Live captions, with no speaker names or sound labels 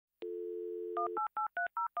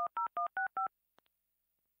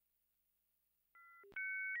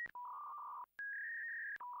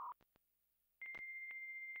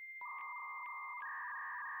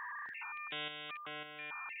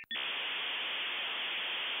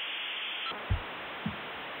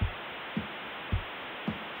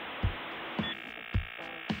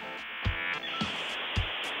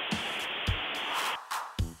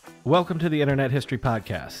Welcome to the Internet History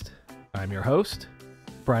Podcast. I'm your host,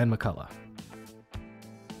 Brian McCullough.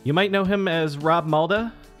 You might know him as Rob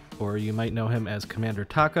Malda, or you might know him as Commander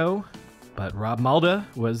Taco, but Rob Malda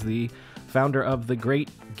was the founder of the great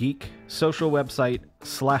geek social website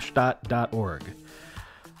SlashDot.org.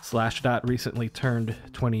 SlashDot recently turned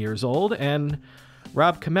 20 years old, and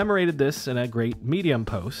Rob commemorated this in a great Medium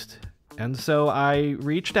post, and so I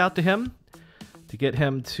reached out to him to get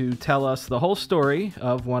him to tell us the whole story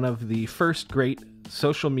of one of the first great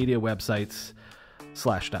social media websites,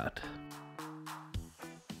 SlashDot.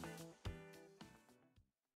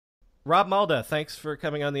 Rob Malda, thanks for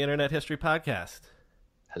coming on the Internet History Podcast.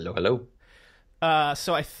 Hello, hello.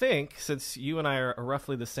 So I think, since you and I are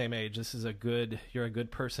roughly the same age, you're a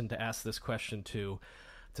good person to ask this question to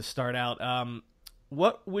start out.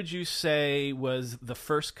 What would you say was the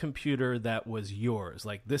first computer that was yours?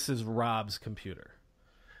 Like, this is Rob's computer.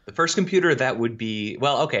 The first computer that would be,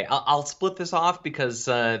 well, okay, I'll split this off because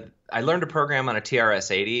I learned to program on a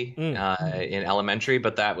TRS-80 in elementary,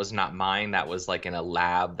 but that was not mine. That was like in a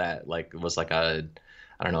lab that was like a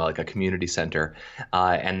community center.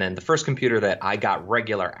 And then the first computer that I got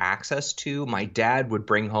regular access to, my dad would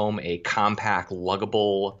bring home a compact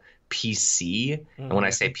luggable PC. And when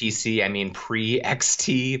I say PC, I mean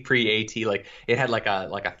pre-XT, pre-AT. Like, it had like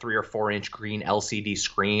a 3 or 4 inch green LCD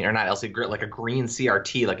screen, or not LCD, like a green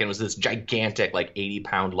CRT. Like, it was this gigantic, like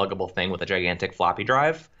 80-pound luggable thing with a gigantic floppy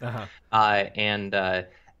drive. And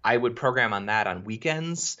I would program on that on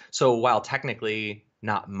weekends. So while technically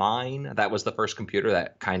not mine, that was the first computer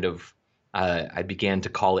that kind of I began to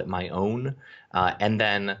call it my own. And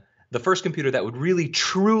then the first computer that would really,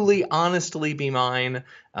 truly, honestly be mine,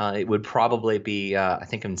 it would probably be, I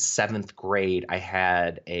think in 7th grade, I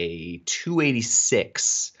had a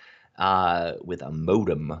 286 with a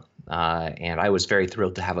modem, and I was very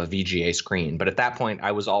thrilled to have a VGA screen. But at that point,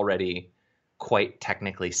 I was already quite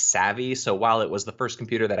technically savvy. So while it was the first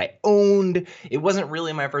computer that I owned, it wasn't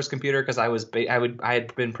really my first computer because I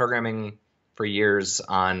had been programming for years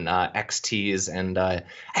on XTs, and I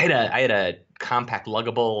had a compact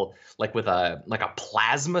luggable, like with a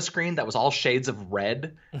plasma screen that was all shades of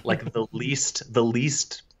red, like the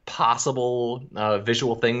least possible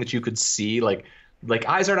visual thing that you could see. Like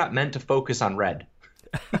eyes are not meant to focus on red.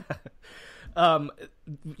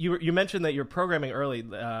 You mentioned that you're programming early.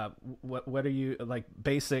 What are you, like,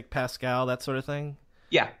 Basic, Pascal, that sort of thing?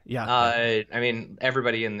 Yeah. Yeah. I mean,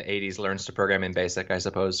 everybody in the 80s learns to program in BASIC, I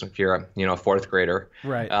suppose, if you're a 4th grader.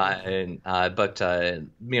 Right. But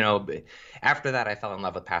after that, I fell in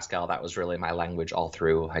love with Pascal. That was really my language all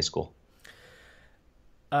through high school.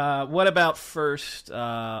 What about first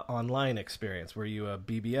online experience? Were you a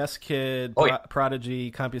BBS kid,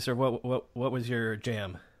 Prodigy, CompuServe? What was your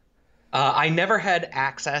jam? I never had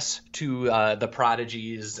access to the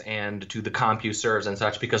Prodigies and to the CompuServes and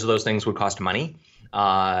such because those things would cost money.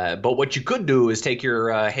 But what you could do is take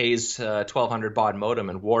your Hayes 1200 baud modem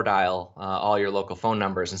and war dial all your local phone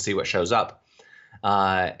numbers and see what shows up.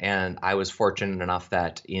 And I was fortunate enough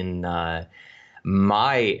that in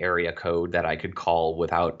my area code that I could call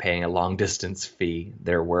without paying a long distance fee,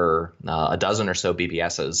 there were a dozen or so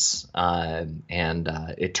BBSs. And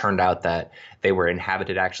it turned out that they were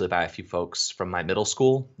inhabited actually by a few folks from my middle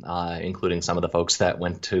school, including some of the folks that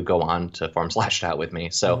went to go on to form SlashDot with me.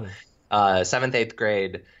 So 7th, 8th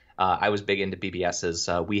grade, I was big into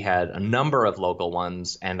BBSs. We had a number of local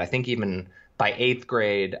ones, and I think even by 8th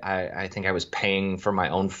grade, I think I was paying for my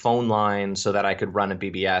own phone line so that I could run a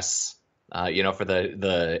BBS, for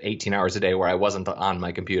the 18 hours a day where I wasn't on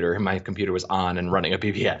my computer. My computer was on and running a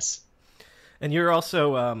BBS. And you're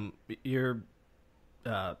also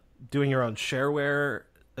doing your own shareware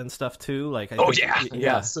and stuff too, like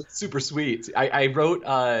super sweet. I wrote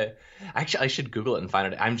actually I should Google it and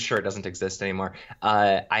find it. I'm sure it doesn't exist anymore.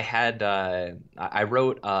 I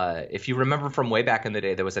wrote if you remember from way back in the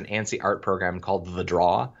day, there was an ANSI art program called The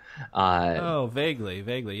Draw.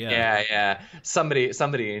 Vaguely, yeah.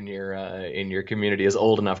 Somebody in your community is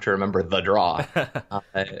old enough to remember The Draw.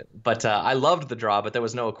 But I loved The Draw, but there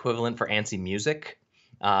was no equivalent for ANSI Music.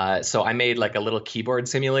 So I made like a little keyboard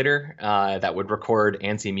simulator that would record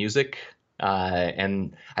ANSI music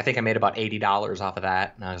And I think I made about $80 off of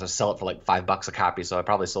that. And I was gonna sell it for like $5 a copy, so I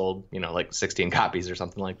probably sold, like 16 copies or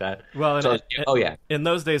something like that. Well, So, oh yeah. In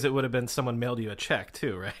those days, it would have been someone mailed you a check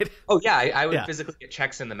too, right? Oh yeah, I would physically get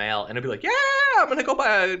checks in the mail, and I'd be like, yeah, I'm gonna go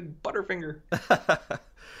buy a Butterfinger.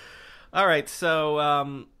 All right,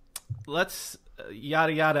 so let's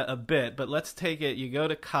yada yada a bit, but let's take it. You go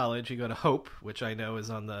to college, you go to Hope, which I know is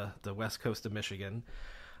on the west coast of Michigan.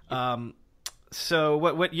 So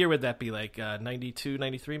what year would that be, like 92,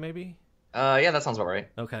 93 maybe? Yeah, that sounds about right.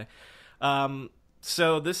 Okay.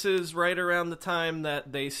 So this is right around the time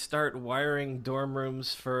that they start wiring dorm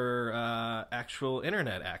rooms for actual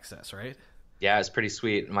internet access, right? Yeah, it's pretty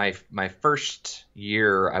sweet. My first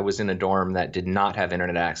year, I was in a dorm that did not have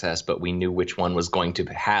internet access, but we knew which one was going to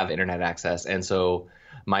have internet access. And so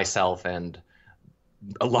myself and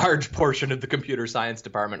a large portion of the computer science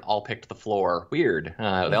department all picked the floor. Weird. They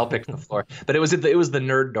all picked the floor, but it was the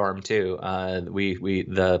nerd dorm too.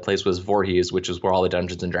 The place was Voorhees, which is where all the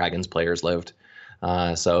Dungeons and Dragons players lived.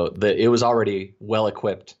 So it was already well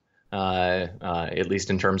equipped, at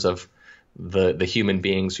least in terms of the human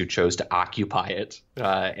beings who chose to occupy it.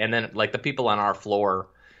 And then like the people on our floor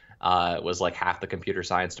was like half the computer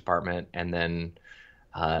science department, and then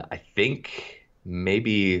I think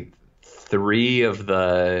maybe 3 of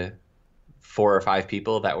the 4 or 5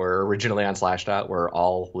 people that were originally on SlashDot were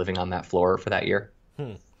all living on that floor for that year.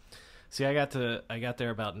 See, I got there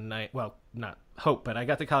about not Hope, but I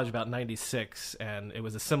got to college about 96, and it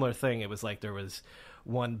was a similar thing. It was like there was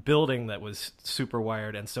one building that was super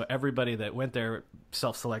wired, and so everybody that went there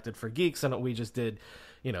self-selected for geeks, and we just did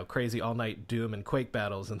crazy all-night Doom and Quake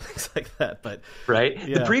battles and things like that. But right,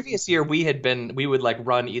 yeah. The previous year we would like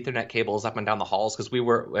run Ethernet cables up and down the halls, because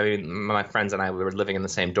my friends and I, we were living in the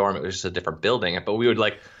same dorm. It was just a different building, but we would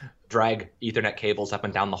like drag Ethernet cables up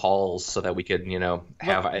and down the halls so that we could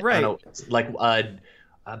have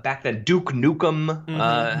back then Duke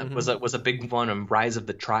Nukem was a big one, and Rise of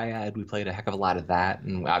the Triad. We played a heck of a lot of that,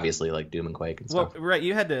 and obviously like Doom and Quake and stuff. Well, right,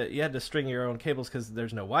 you had to string your own cables because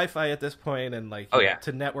there's no Wi-Fi at this point, and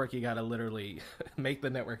to network you got to literally make the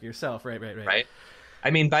network yourself. Right.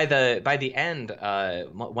 I mean, by the end,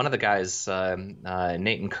 one of the guys,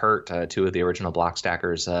 Nate and Kurt, 2 of the original block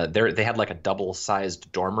stackers, they had like a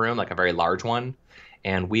double-sized dorm room, like a very large one,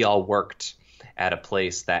 and we all worked at a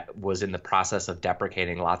place that was in the process of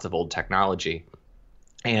deprecating lots of old technology.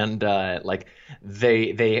 And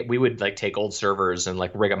we would like take old servers and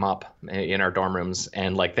like rig them up in our dorm rooms,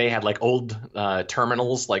 and like they had like old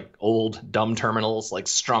terminals, like old dumb terminals, like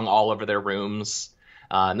strung all over their rooms.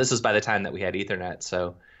 And this is by the time that we had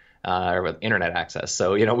Ethernet, or internet access.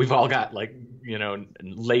 So we've all got like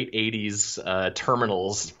late 80s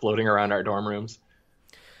terminals floating around our dorm rooms.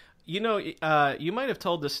 You might have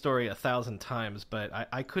told this story 1,000 times, but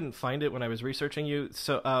I couldn't find it when I was researching you.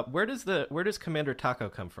 So where does Commander Taco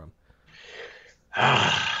come from? All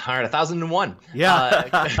right, 1001.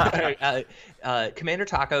 Yeah. Commander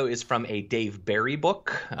Taco is from a Dave Barry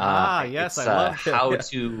book. Yes, I love it. How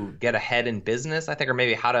to Get Ahead in Business, I think, or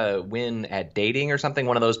maybe How to Win at Dating or something.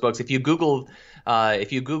 One of those books. If you Google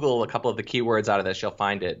a couple of the keywords out of this, you'll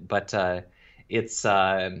find it. But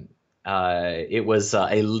it was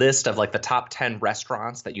a list of like the top 10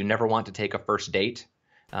 restaurants that you never want to take a first date.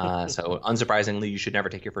 So unsurprisingly, you should never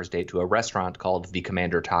take your first date to a restaurant called the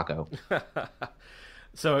Commander Taco.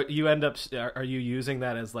 So you are you using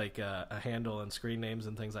that as like a handle and screen names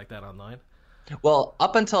and things like that online? Well,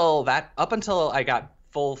 up until I got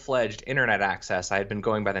full-fledged internet access, I had been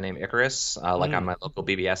going by the name Icarus, on my local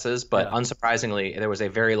BBSs. But unsurprisingly, there was a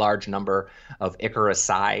very large number of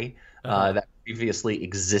Icarusi that previously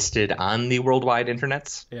existed on the worldwide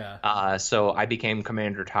internets. Yeah. So I became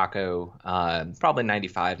Commander Taco probably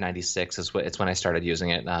 95, 96 it's when I started using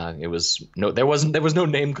it. There was no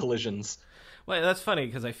name collisions. Well, that's funny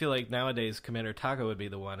because I feel like nowadays Commander Taco would be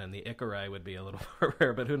the one, and the Ikarai would be a little more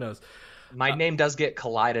rare, but who knows? My name does get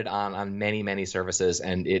collided on many, many services,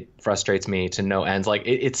 and it frustrates me to no ends. Like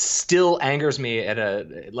it still angers me at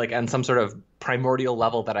on some sort of primordial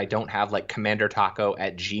level that I don't have like Commander Taco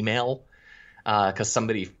at Gmail, because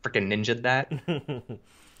somebody freaking ninja'd that.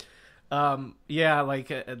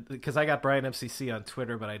 Because I got Brian MCC on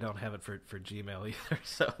Twitter, but I don't have it for Gmail either.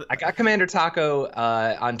 So I got Commander Taco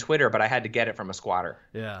on Twitter, but I had to get it from a squatter.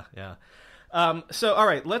 Yeah. So all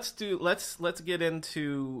right, let's get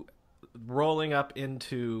into rolling up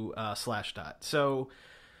into SlashDot. So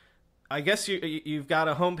I guess you've got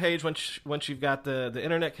a homepage. Once you've got the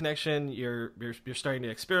internet connection, you're starting to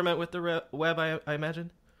experiment with the web. I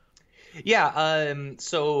imagine. Yeah.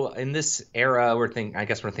 So in this era, I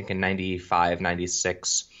guess we're thinking 95,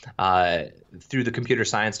 96. Through the computer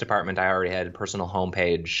science department, I already had a personal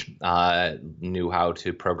homepage, knew how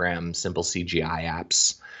to program simple CGI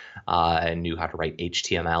apps, knew how to write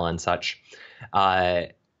HTML and such.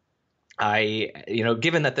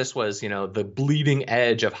 Given that this was, the bleeding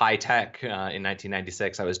edge of high tech in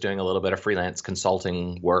 1996, I was doing a little bit of freelance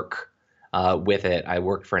consulting work with it. I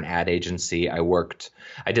worked for an ad agency. I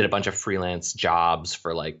did a bunch of freelance jobs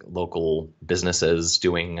for like local businesses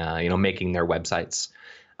doing, making their websites.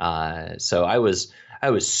 So I was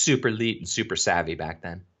super elite and super savvy back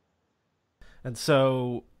then. And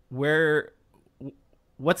so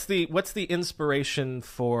what's the inspiration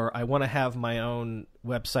for I want to have my own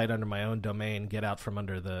website under my own domain, get out from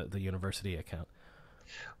under the university account?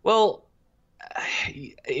 Well,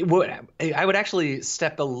 I would actually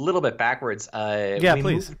step a little bit backwards.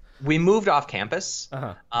 Please. We moved off campus,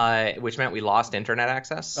 Uh-huh. which meant we lost internet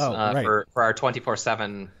access Right. for our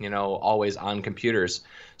 24/7, always on computers.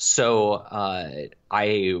 So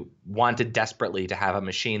I wanted desperately to have a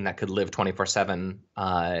machine that could live 24/7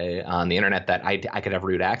 on the internet that I could have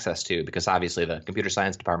root access to, because obviously the computer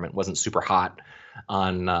science department wasn't super hot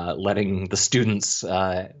on letting the students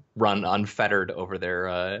run unfettered over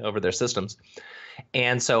their systems.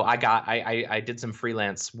 And so I did some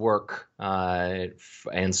freelance work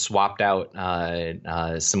and swapped out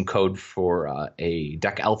some code for a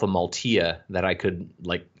Deck Alpha Maltia that I could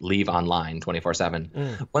like leave online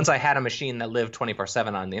 24/7. Once I had a machine that lived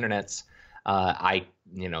 24/7 on the internets, I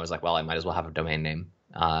was like, well, I might as well have a domain name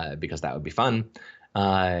because that would be fun.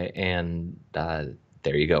 And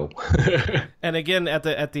there you go. And again, at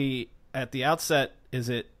the outset, is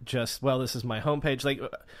it just, well, this is my homepage? Like,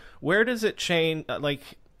 where does it change?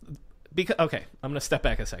 Because okay, I'm gonna step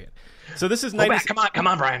back a second. So this is Come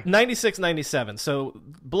on, Brian. 96, 97. So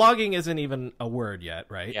blogging isn't even a word yet,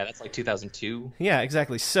 right? Yeah, that's like 2002. Yeah,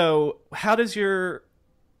 exactly. So how does your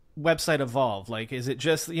website evolve? Like, is it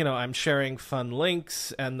just, I'm sharing fun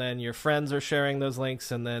links, and then your friends are sharing those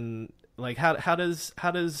links, and then like how does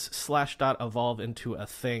SlashDot evolve into a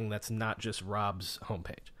thing that's not just Rob's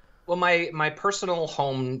homepage? Well, my personal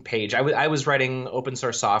home page, I was writing open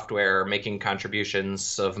source software, making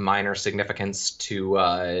contributions of minor significance to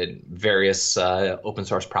various open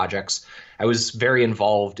source projects. I was very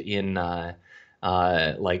involved in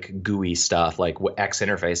like GUI stuff, like X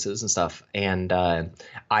interfaces and stuff. And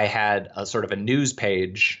I had a sort of a news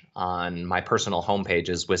page on my personal home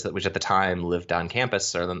pages, which at the time lived on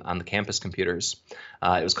campus, or on the campus computers.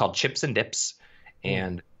 It was called Chips and Dips.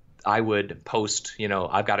 And I would post,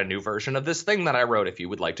 I've got a new version of this thing that I wrote if you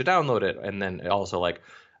would like to download it. And then also like,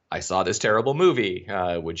 I saw this terrible movie.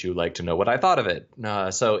 Would you like to know what I thought of it?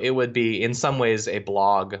 So it would be in some ways a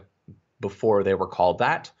blog before they were called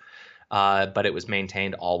that. But it was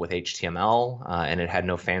maintained all with HTML, and it had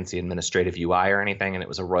no fancy administrative UI or anything. And it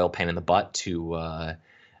was a royal pain in the butt to,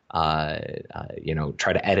 try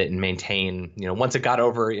to edit and maintain. Once it got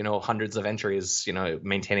over, hundreds of entries,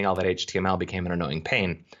 maintaining all that HTML became an annoying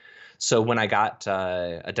pain. So when I got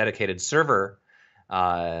a dedicated server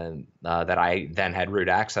that I then had root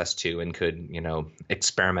access to and could,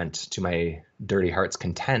 experiment to my dirty heart's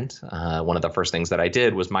content, one of the first things that I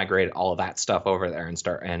did was migrate all of that stuff over there and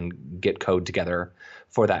start and get code together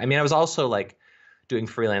for that. I mean, I was also like doing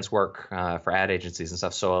freelance work for ad agencies and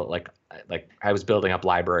stuff. So like I was building up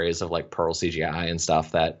libraries of like Perl CGI and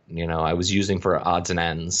stuff that, I was using for odds and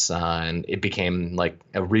ends. And it became like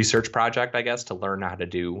a research project, I guess, to learn how to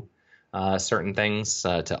do certain things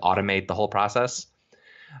to automate the whole process.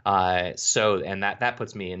 And that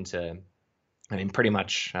puts me into, pretty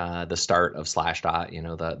much the start of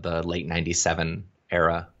SlashDot, the late 97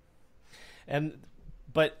 era.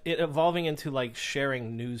 But it evolving into like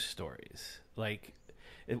sharing news stories, like,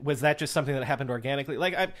 was that just something that happened organically?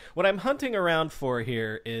 Like, what I'm hunting around for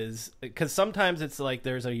here is, because sometimes it's like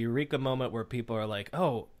there's a eureka moment where people are like,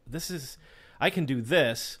 oh, I can do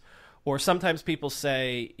this. Or sometimes people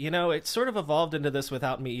say, it sort of evolved into this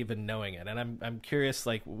without me even knowing it. And I'm curious,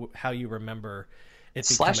 like, how you remember it.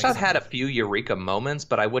 SlashDot had a few eureka moments,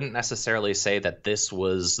 but I wouldn't necessarily say that this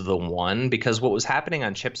was the one, because what was happening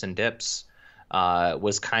on Chips and Dips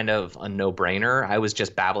was kind of a no-brainer. I was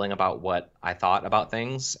just babbling about what I thought about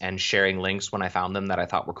things and sharing links when I found them that I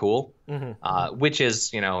thought were cool, which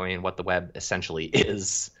is, what the web essentially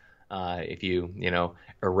is. If you,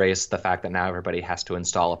 erase the fact that now everybody has to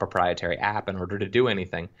install a proprietary app in order to do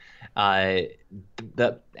anything. At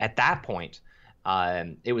that point,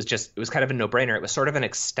 it was kind of a no-brainer. It was sort of an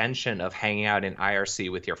extension of hanging out in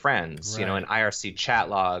IRC with your friends. Right. An IRC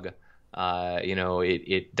chat log,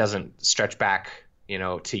 it doesn't stretch back,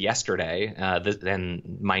 to yesterday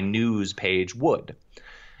than my news page would.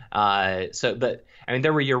 But I mean,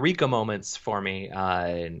 there were eureka moments for me,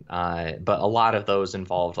 but a lot of those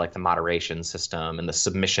involved like the moderation system and the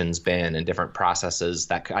submissions bin and different processes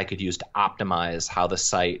that I could use to optimize how the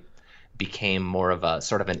site became more of a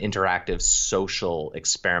sort of an interactive social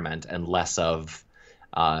experiment and less of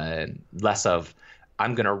I'm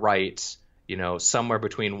going to write, somewhere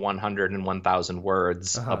between 100 and 1,000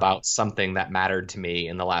 words about something that mattered to me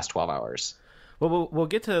in the last 12 hours. Well, we'll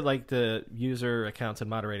get to like the user accounts and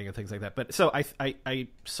moderating and things like that. But so I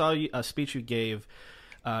saw a speech you gave.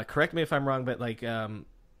 Correct me if I'm wrong, but like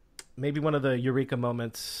maybe one of the eureka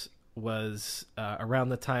moments was around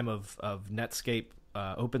the time of Netscape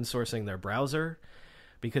open sourcing their browser,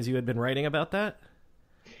 because you had been writing about that.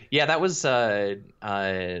 Yeah, that was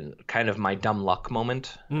kind of my dumb luck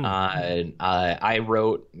moment. I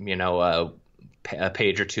wrote, a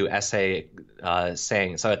page or two essay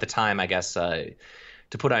saying, so at the time, I guess, to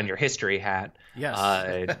put on your history hat, yes.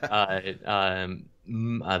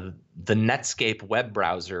 The Netscape web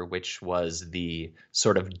browser, which was the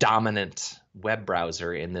sort of dominant web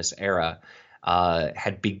browser in this era,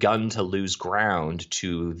 had begun to lose ground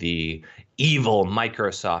to the evil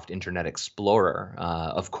Microsoft Internet Explorer,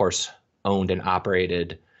 of course, owned and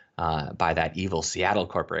operated by that evil Seattle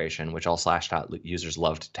corporation, which all SlashDot users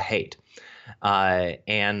loved to hate. My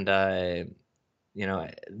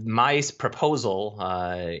proposal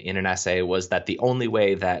in an essay was that the only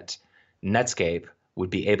way that Netscape would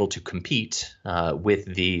be able to compete with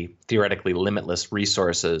the theoretically limitless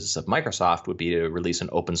resources of Microsoft would be to release an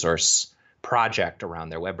open source project around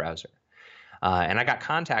their web browser. And I got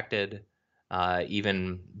contacted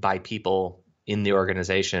even by people in the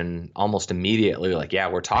organization almost immediately, like, yeah,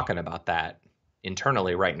 we're talking about that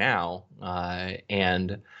internally right now.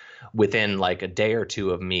 And within like a day or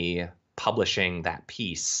two of me publishing that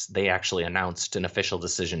piece, they actually announced an official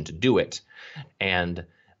decision to do it. And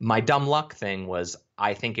my dumb luck thing was,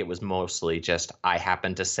 I think it was mostly just I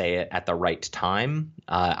happened to say it at the right time.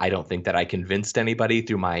 I don't think that I convinced anybody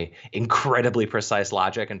through my incredibly precise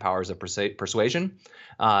logic and powers of persuasion.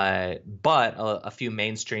 But a few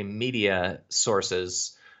mainstream media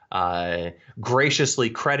sources graciously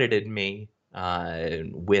credited me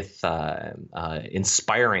with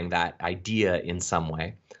inspiring that idea in some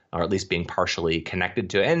way, or at least being partially connected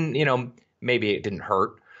to it. And, maybe it didn't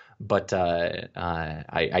hurt. But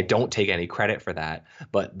I don't take any credit for that.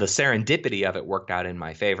 But the serendipity of it worked out in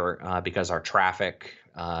my favor because our traffic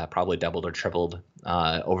probably doubled or tripled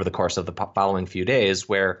over the course of the following few days,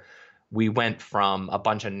 where we went from a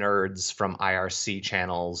bunch of nerds from IRC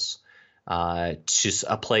channels to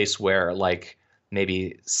a place where like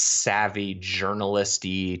maybe savvy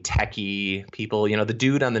journalisty, techie people, the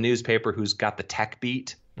dude on the newspaper who's got the tech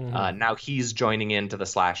beat, now he's joining into the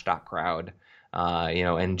SlashDot crowd.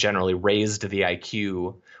 And generally raised the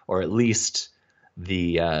IQ, or at least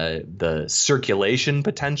the circulation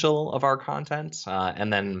potential of our content.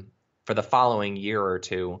 And then for the following year or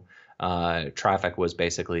two, traffic was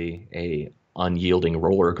basically a unyielding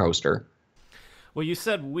roller coaster. Well, you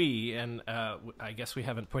said we, and I guess we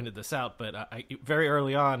haven't pointed this out, but very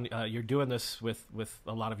early on, you're doing this with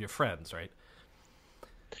a lot of your friends, right?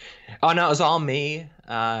 Oh no, it was all me.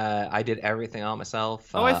 I did everything all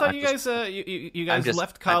myself. I thought you guys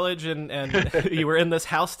left college and you were in this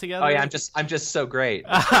house together. Oh yeah, I'm just so great.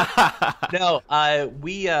 No,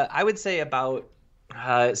 we I would say about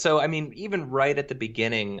so I mean, even right at the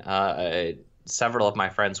beginning, several of my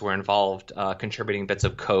friends were involved, contributing bits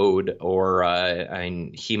of code, or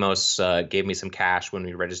Hemos gave me some cash when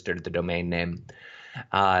we registered the domain name.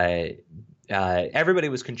 Everybody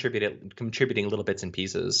was contributing little bits and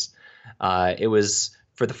pieces. It was,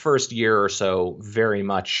 for the first year or so, very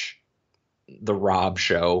much the Rob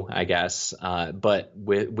show, I guess, but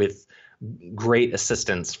with great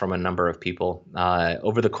assistance from a number of people.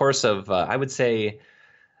 Over the course of, I would say,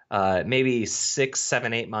 maybe 6,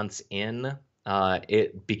 7, 8 months in,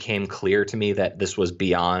 it became clear to me that this was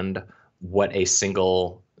beyond what a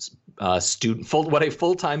single what a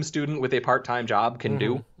full-time student with a part-time job can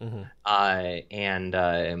do.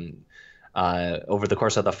 Over the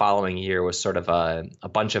course of the following year was sort of a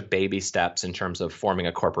bunch of baby steps in terms of forming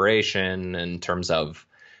a corporation, in terms of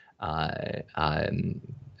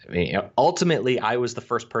ultimately I was the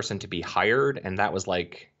first person to be hired, and that was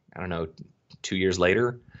like, I don't know, 2 years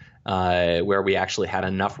later, where we actually had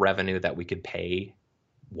enough revenue that we could pay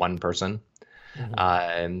one person.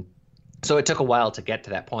 So it took a while to get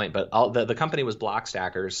to that point, but the company was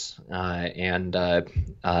Blockstackers, and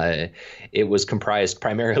it was comprised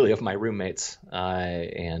primarily of my roommates.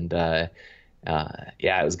 Yeah,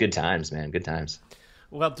 it was good times, man. Good times.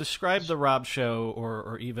 Well, describe the Rob show,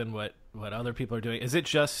 or even what other people are doing. Is it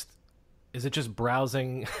just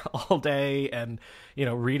browsing all day and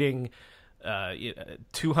reading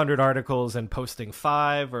 200 articles and posting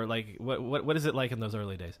 5, or like what is it like in those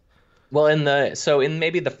early days? Well, in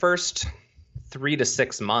maybe the first 3 to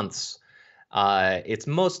 6 months, it's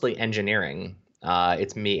mostly engineering.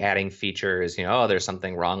 It's me adding features. There's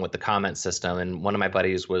something wrong with the comment system, and one of my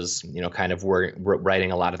buddies was kind of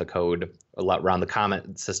writing a lot of the code around the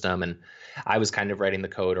comment system, and I was kind of writing the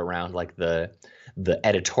code around like the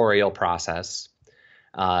editorial process.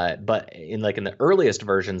 But in the earliest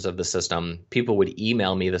versions of the system, people would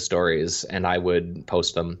email me the stories and I would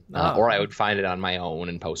post them, or I would find it on my own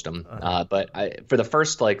and post them. But for the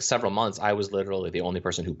first several months, I was literally the only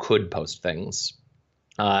person who could post things.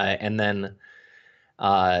 And then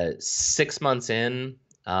 6 months in,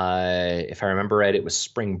 if I remember right, it was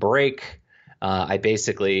spring break. I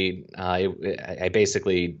basically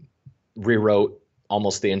rewrote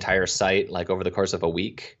almost the entire site over the course of a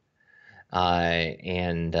week.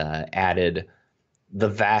 And added the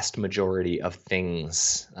vast majority of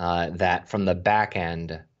things that from the back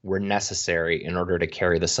end were necessary in order to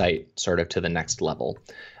carry the site sort of to the next level.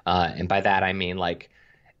 And by that, I mean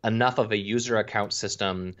enough of a user account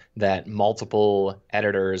system that multiple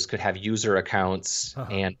editors could have user accounts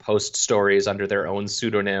and post stories under their own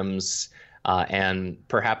pseudonyms. And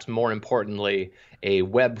perhaps more importantly, a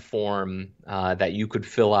web form that you could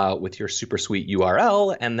fill out with your super sweet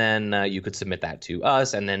URL, and then you could submit that to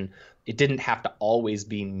us. And then it didn't have to always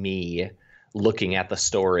be me looking at the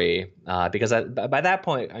story, because by that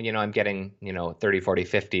point, I'm getting 30, 40,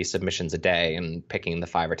 50 submissions a day and picking the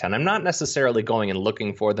 5 or 10. I'm not necessarily going and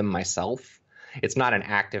looking for them myself. It's not an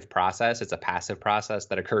active process. It's a passive process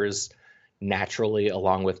that occurs naturally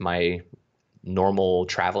along with my normal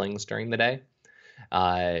travelings during the day.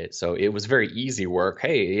 So it was very easy work.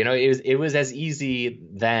 Hey, it was as easy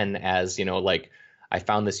then as, I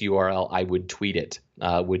found this URL, I would tweet it,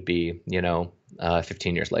 would be,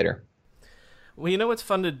 15 years later. Well, what's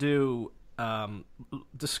fun to do?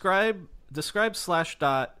 Describe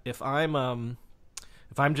SlashDot if I'm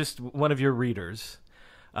just one of your readers,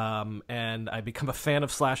 and I become a fan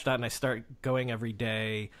of SlashDot and I start going every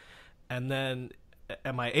day, and then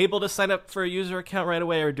am I able to sign up for a user account right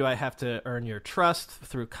away, or do I have to earn your trust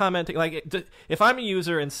through commenting? If I'm a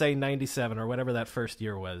user in say 97 or whatever that first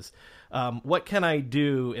year was, what can I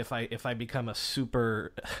do if I become a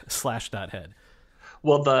super SlashDot head?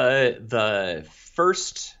 Well, for the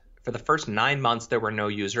first 9 months, there were no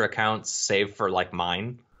user accounts save for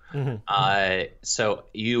mine. Mm-hmm. So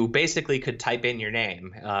you basically could type in your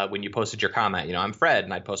name when you posted your comment. I'm Fred,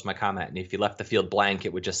 and I'd post my comment. And if you left the field blank,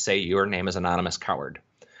 it would just say your name is anonymous coward.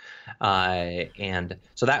 And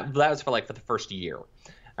so that was for the first year,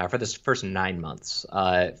 for this first 9 months.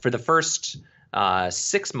 For the first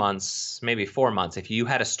 6 months, maybe 4 months, if you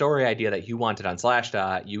had a story idea that you wanted on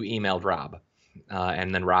SlashDot, you emailed Rob,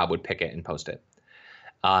 and then Rob would pick it and post it.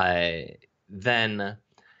 Then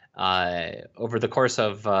over the course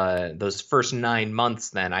of those first 9 months,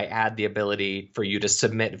 then I add the ability for you to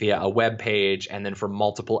submit via a web page, and then for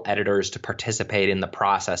multiple editors to participate in the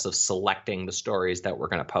process of selecting the stories that we're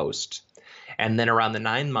going to post. And then around the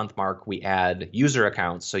 9-month mark, we add user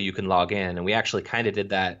accounts so you can log in. And we actually kind of did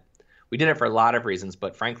that. We did it for a lot of reasons,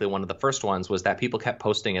 but frankly, one of the first ones was that people kept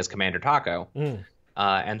posting as Commander Taco.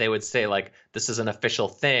 And they would say this is an official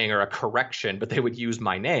thing or a correction, but they would use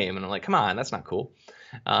my name. And I'm like, come on, that's not cool.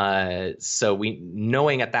 So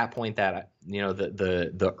knowing at that point that,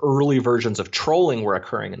 the early versions of trolling were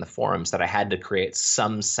occurring in the forums, that I had to create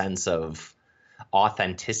some sense of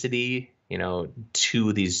authenticity,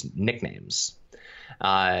 to these nicknames.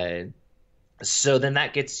 So then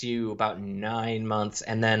that gets you about 9 months.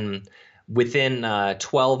 And then within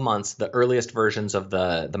 12 months, the earliest versions of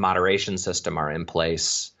the moderation system are in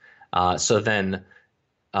place. So then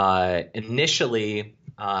initially,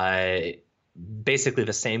 basically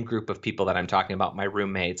the same group of people that I'm talking about, my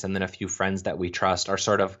roommates and then a few friends that we trust, are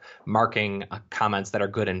sort of marking comments that are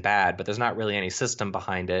good and bad, but there's not really any system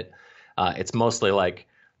behind it. It's mostly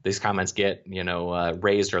these comments get,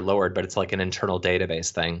 raised or lowered, but it's like an internal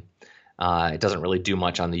database thing. It doesn't really do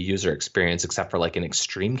much on the user experience except for in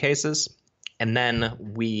extreme cases. And then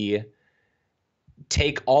we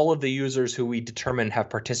take all of the users who we determine have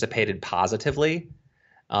participated positively.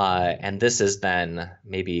 And this is then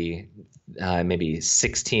maybe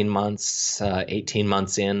 16 months, 18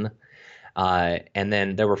 months in. And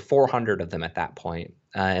then there were 400 of them at that point.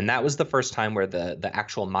 And that was the first time where the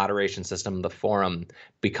actual moderation system, the forum,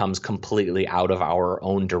 becomes completely out of our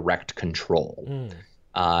own direct control.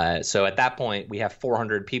 So at that point, we have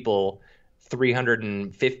 400 people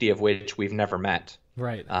 350 of which we've never met,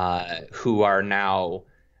 right? Who are now,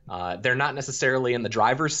 they're not necessarily in the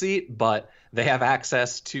driver's seat, but they have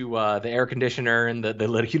access to the air conditioner and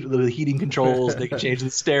the heating controls. They can change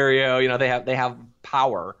the stereo. You know, they have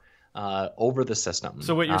power over the system.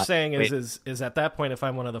 So what you're saying is at that point, if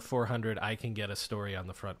I'm one of the 400, I can get a story on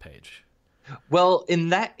the front page. Well, in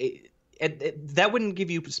that. That wouldn't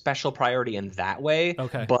give you special priority in that way.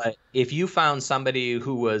 Okay. But if you found somebody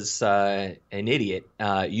who was an idiot,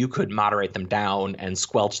 you could moderate them down and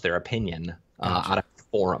squelch their opinion out of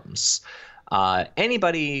forums.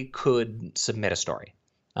 Anybody could submit a story.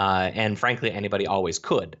 And frankly, anybody always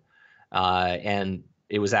could. And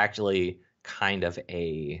it was actually kind of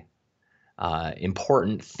a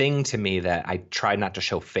important thing to me that I tried not to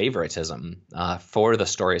show favoritism for the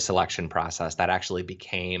story selection process. That actually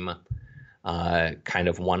became kind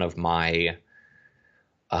of one of my,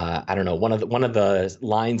 one of the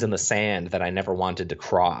lines in the sand that I never wanted to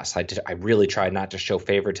cross. I really tried not to show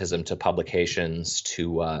favoritism to publications,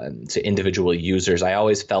 to individual users. I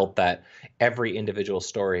always felt that every individual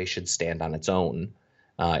story should stand on its own.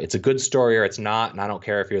 It's a good story or it's not, and I don't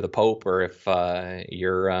care if you're the Pope or if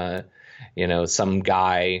you're some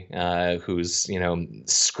guy who's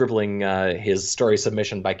scribbling his story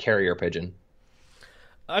submission by carrier pigeon.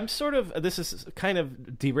 I'm this is kind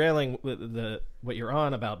of derailing what you're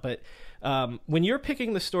on about, but when you're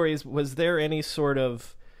picking the stories, was there any sort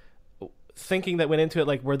of thinking that went into it?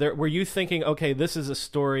 Like, were you thinking, okay, this is a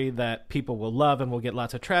story that people will love and will get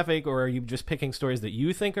lots of traffic, or are you just picking stories that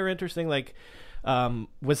you think are interesting? Like,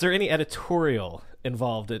 was there any editorial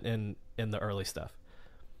involved in the early stuff?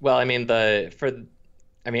 Well, I mean,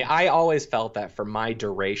 I always felt that for my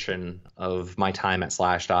duration of my time at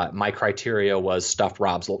SlashDot, my criteria was stuff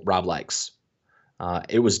Rob likes.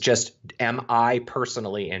 It was just, am I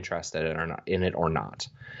personally interested in it or not?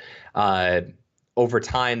 Over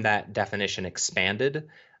time, that definition expanded,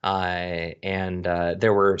 and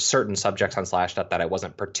there were certain subjects on SlashDot that I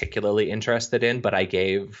wasn't particularly interested in, but I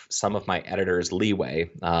gave some of my editors leeway.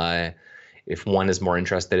 If one is more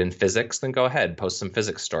interested in physics, then go ahead, post some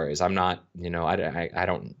physics stories. I'm not, I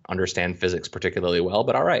don't understand physics particularly well,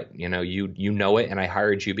 but all right, you know it, and I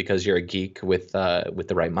hired you because you're a geek with the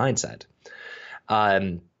right mindset.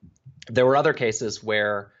 There were other cases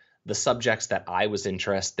where the subjects that I was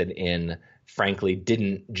interested in, frankly,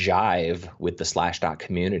 didn't jive with the SlashDot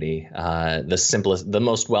community. The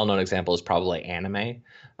most well-known example is probably anime.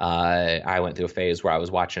 I went through a phase where I was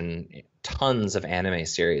watching tons of anime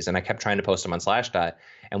series, and I kept trying to post them on SlashDot.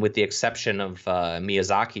 And with the exception of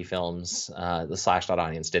Miyazaki films, the SlashDot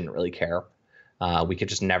audience didn't really care. We could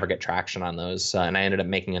just never get traction on those. And I ended up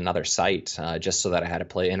making another site just so that I had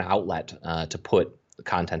an outlet to put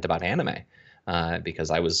content about anime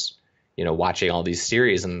because I was, watching all these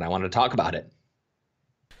series and I wanted to talk about it.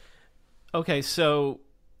 Okay, so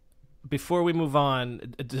before we move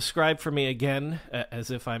on, describe for me again,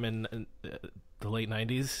 as if I'm in the late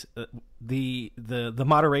 90s, the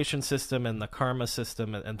moderation system and the karma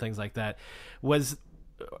system and things like that.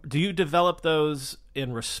 Do you develop those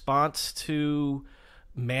in response to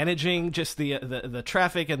managing just the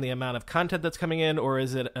traffic and the amount of content that's coming in, or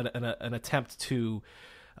is it an attempt to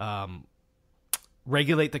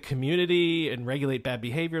regulate the community and regulate bad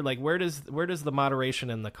behavior? Like, where does the moderation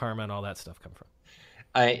and the karma and all that stuff come from?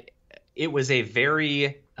 It was a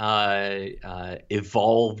very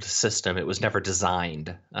evolved system. It was never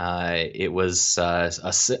designed. It was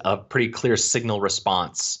a pretty clear signal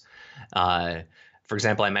response. For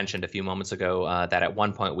example, I mentioned a few moments ago that at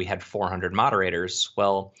one point we had 400 moderators.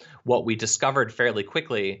 Well, what we discovered fairly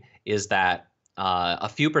quickly is that a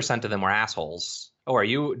few percent of them were assholes. Oh,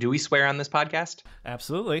 do we swear on this podcast?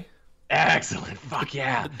 Absolutely. Excellent. Fuck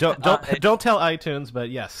yeah. Don't tell iTunes, but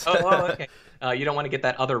yes. Okay. You don't want to get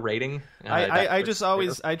that other rating. I just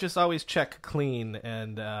always check clean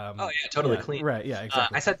and. Totally clean. Right. Yeah.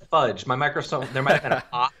 Exactly. I said fudge. My microphone. There might have been an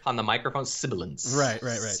off on the microphone. Sibilance. Right.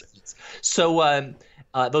 So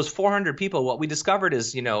those 400 people, what we discovered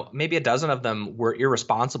is, maybe a dozen of them were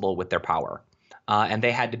irresponsible with their power. And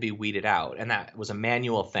they had to be weeded out. And that was a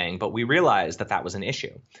manual thing. But we realized that was an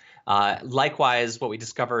issue. Likewise, what we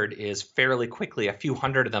discovered is fairly quickly, a few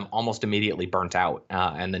hundred of them almost immediately burnt out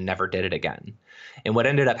and then never did it again. And what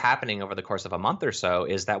ended up happening over the course of a month or so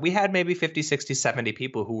is that we had maybe 50, 60, 70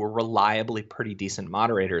 people who were reliably pretty decent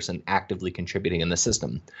moderators and actively contributing in the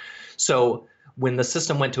system. So when the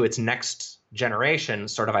system went to its next generation,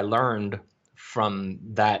 I learned from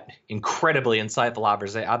that incredibly insightful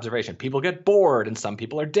observation. People get bored and some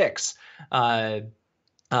people are dicks. So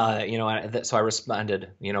I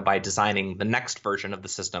responded, by designing the next version of the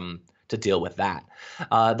system to deal with that.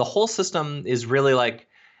 The whole system is really like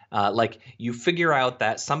you figure out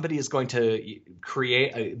that somebody is going to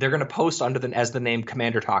they're going to post as the name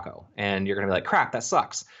Commander Taco, and you're going to be like, crap, that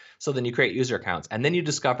sucks. So then you create user accounts, and then you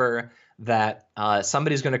discover that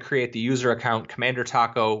somebody's going to create the user account Commander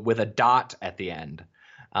Taco with a dot at the end.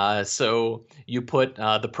 So you put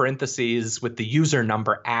the parentheses with the user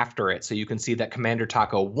number after it, so you can see that Commander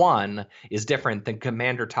Taco 1 is different than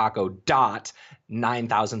Commander Taco dot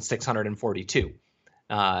 9642.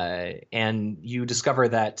 And you discover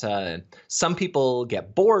that some people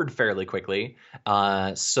get bored fairly quickly,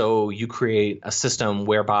 so you create a system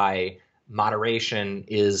whereby moderation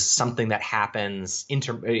is something that happens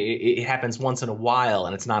it happens once in a while,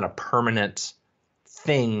 and it's not a permanent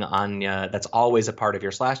thing on that's always a part of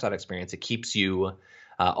your SlashDot experience. It keeps you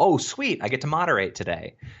oh sweet, I get to moderate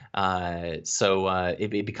today, so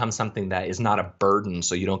it becomes something that is not a burden,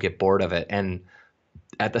 so you don't get bored of it. And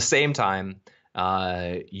at the same time,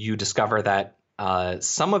 you discover that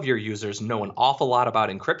some of your users know an awful lot about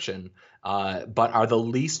encryption, but are the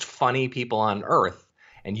least funny people on earth.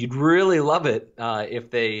 And you'd really love it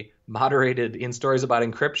if they moderated in stories about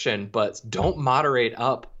encryption, but don't moderate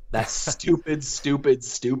up that stupid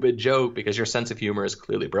joke, because your sense of humor is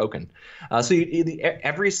clearly broken. So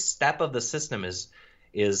every step of the system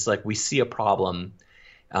is like, we see a problem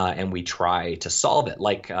and we try to solve it.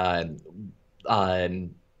 Like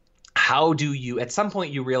how do you, at some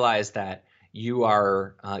point you realize that you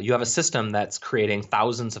have a system that's creating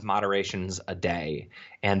thousands of moderations a day,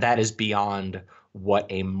 and that is beyond what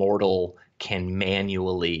a mortal can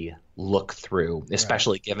manually look through,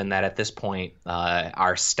 especially given that at this point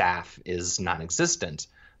our staff is non-existent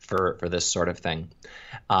for this sort of thing.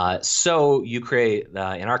 So you create, in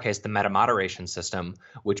our case, the meta moderation system,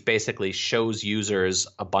 which basically shows users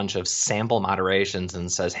a bunch of sample moderations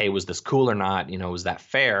and says, hey, was this cool or not? Was that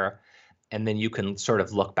fair? And then you can sort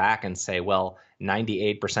of look back and say, well,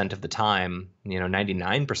 98% of the time,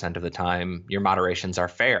 99% of the time, your moderations are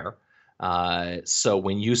fair. So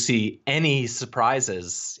when you see any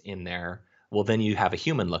surprises in there, well, then you have a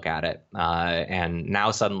human look at it. And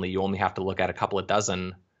now suddenly you only have to look at a couple of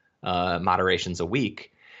dozen moderations a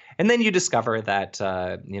week. And then you discover that,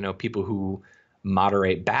 people who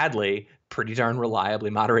moderate badly pretty darn reliably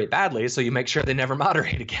moderate badly. So you make sure they never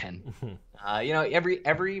moderate again.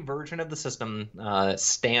 Every version of the system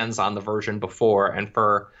stands on the version before. And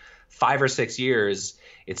for 5 or 6 years,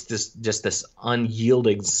 it's just this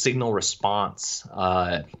unyielding signal response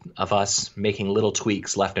of us making little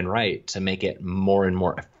tweaks left and right to make it more and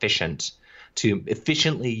more efficient, to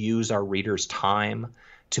efficiently use our readers' time,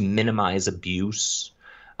 to minimize abuse,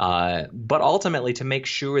 but ultimately to make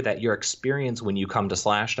sure that your experience when you come to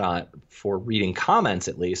SlashDot, for reading comments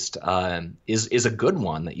at least, is a good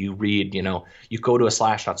one. That you read, you go to a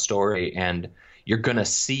SlashDot story and you're going to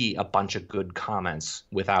see a bunch of good comments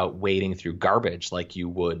without wading through garbage like you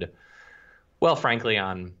would, well, frankly,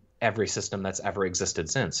 on every system that's ever existed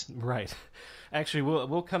since. Right. Actually,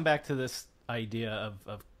 we'll come back to this idea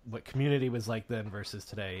of what community was like then versus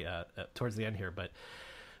today towards the end here. But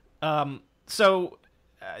so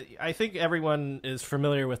I think everyone is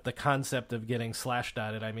familiar with the concept of getting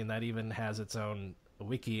SlashDotted. I mean, that even has its own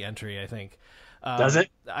wiki entry, I think. Does it?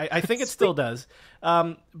 I think it still does.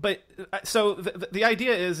 But so the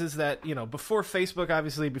idea is that, before Facebook,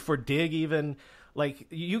 obviously, before Dig even, like,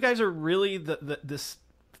 you guys are really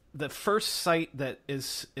the first site that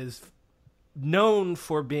is known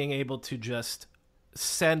for being able to just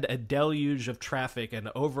send a deluge of traffic and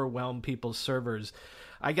overwhelm people's servers.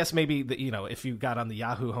 I guess maybe if you got on the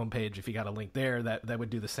Yahoo homepage, if you got a link there, that would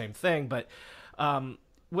do the same thing. But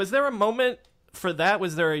was there a moment for that?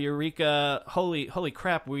 Was there a eureka? Holy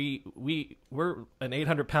crap! We're an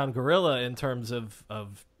 800-pound gorilla in terms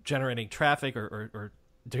of generating traffic or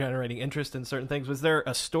generating interest in certain things. Was there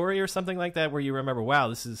a story or something like that where you remember, wow,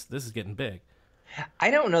 this is getting big?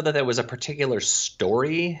 I don't know that there was a particular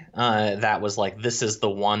story that was like, this is the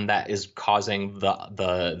one that is causing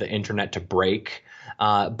the internet to break.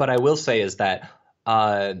 But I will say is that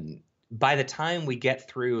by the time we get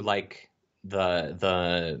through like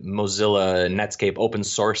the Mozilla Netscape open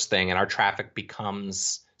source thing and our traffic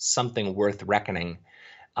becomes something worth reckoning,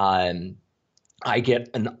 I get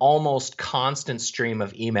an almost constant stream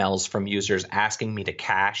of emails from users asking me to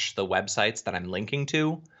cache the websites that I'm linking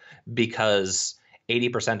to, because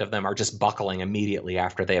 80% of them are just buckling immediately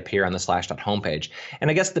after they appear on the SlashDot homepage. And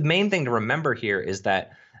I guess the main thing to remember here is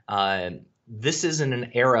that this is in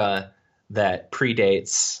an era that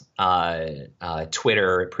predates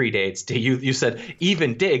Twitter, predates. You said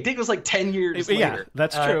even Dig. Dig was like 10 years later. Yeah,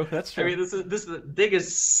 that's true. That's true. I mean, this is Dig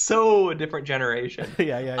is so a different generation.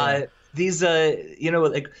 Yeah. These,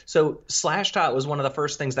 like, so SlashDot was one of the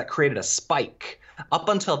first things that created a spike. Up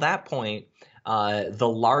until that point, the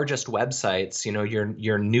largest websites,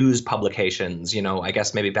 your news publications, I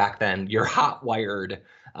guess maybe back then, your Hotwired,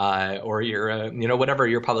 or your, whatever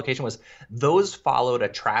your publication was, those followed a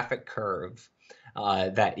traffic curve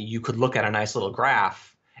that you could look at a nice little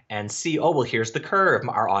graph and see, oh, well, here's the curve.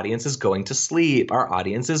 Our audience is going to sleep. Our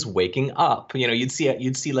audience is waking up. You'd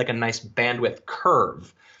see like a nice bandwidth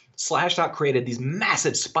curve. SlashDot created these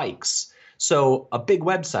massive spikes. So a big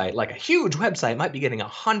website, like a huge website, might be getting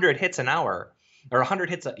 100 hits an hour, or 100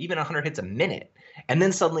 hits, even 100 hits a minute. And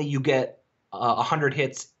then suddenly you get 100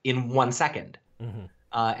 hits in 1 second. Mm-hmm.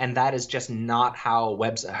 And that is just not how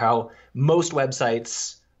most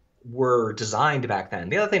websites were designed back then.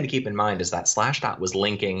 The other thing to keep in mind is that SlashDot was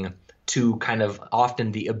linking to kind of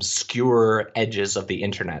often the obscure edges of the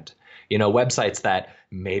internet. Websites that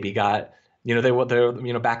maybe got,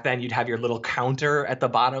 back then you'd have your little counter at the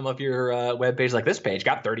bottom of your web page, like this page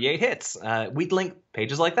got 38 hits. We'd link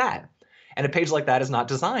pages like that. And a page like that is not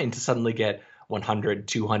designed to suddenly get 100,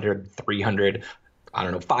 200, 300,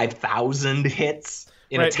 5,000 hits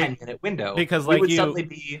in a 10-minute window, because it would suddenly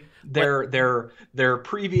be the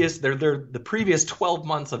previous 12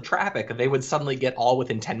 months of traffic. They would suddenly get all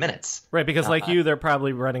within 10 minutes. Right, because they're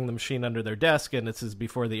probably running the machine under their desk, and this is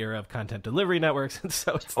before the era of content delivery networks, and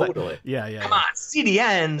so it's totally. Come on,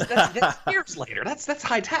 CDNs. That's years later. That's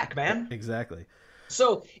high tech, man. Exactly.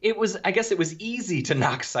 So I guess it was easy to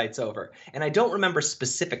knock sites over. And I don't remember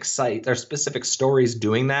specific sites or specific stories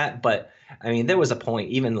doing that, but I mean, there was a point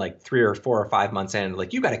even like 3 or 4 or 5 months in,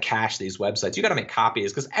 like, you got to cache these websites. You got to make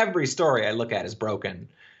copies because every story I look at is broken.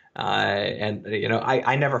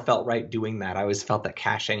 I never felt right doing that. I always felt that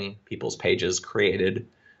caching people's pages created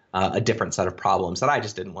a different set of problems that I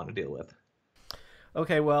just didn't want to deal with.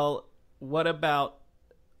 Okay, well, what about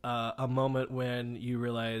a moment when you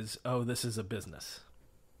realize, oh, this is a business?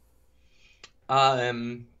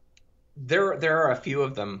 There are a few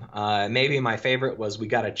of them. Maybe my favorite was we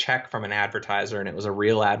got a check from an advertiser, and it was a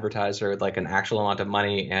real advertiser, like an actual amount of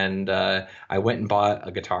money, and I went and bought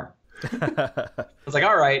a guitar. I was like,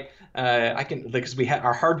 all right, I can, because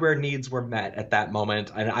our hardware needs were met at that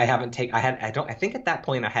moment, and I think at that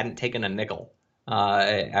point I hadn't taken a nickel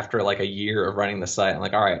after like a year of running the site. I'm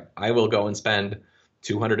like, all right, I will go and spend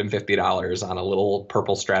 $250 on a little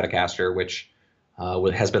purple Stratocaster, which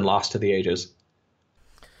has been lost to the ages.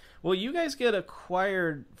 Well, you guys get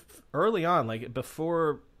acquired early on, like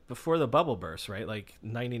before the bubble burst, right? Like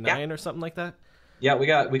 99 or something like that? Yeah, we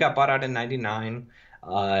got bought out in 99.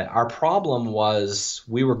 Our problem was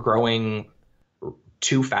we were growing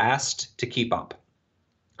too fast to keep up.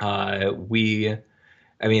 At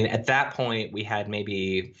that point, we had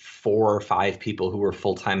maybe 4 or 5 people who were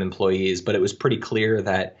full-time employees, but it was pretty clear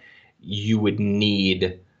that you would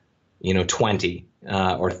need, 20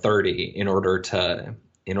 or 30 in order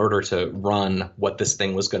to run what this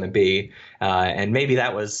thing was going to be. And maybe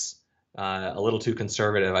that was a little too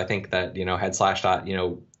conservative. I think that, had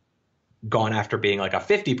SlashDot, gone after being like a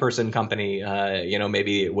 50-person company,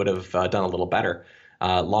 maybe it would have done a little better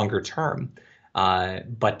longer term.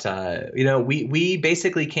 But we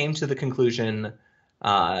basically came to the conclusion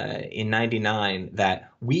in 99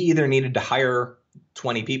 that we either needed to hire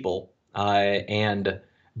 20 people and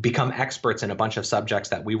become experts in a bunch of subjects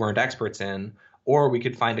that we weren't experts in, or we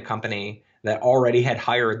could find a company that already had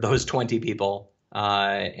hired those 20 people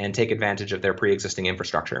and take advantage of their pre-existing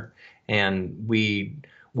infrastructure. And we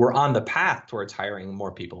were on the path towards hiring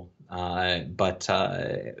more people. But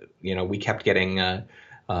we kept getting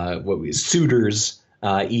suitors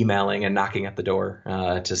emailing and knocking at the door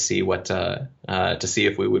to see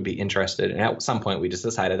if we would be interested. And at some point, we just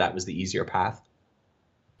decided that was the easier path.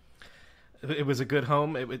 It was a good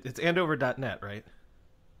home. It's Andover.net, right?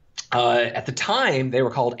 At the time, they were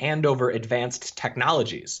called Andover Advanced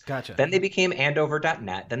Technologies. Gotcha. Then they became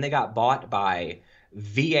Andover.net. Then they got bought by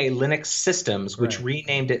VA Linux Systems, which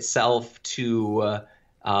renamed itself to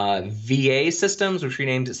VA Systems, which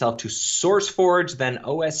renamed itself to SourceForge, then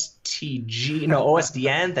OSDN,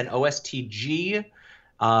 then OSTG,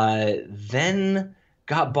 then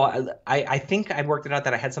got bought. I think I worked it out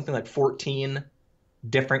that I had something like 14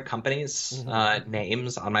 different companies'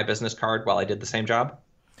 names on my business card while I did the same job.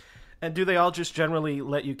 And do they all just generally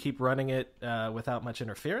let you keep running it without much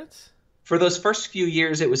interference? For those first few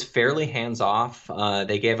years, it was fairly hands-off.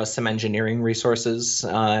 They gave us some engineering resources,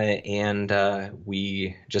 and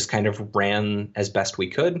we just kind of ran as best we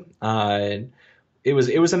could. It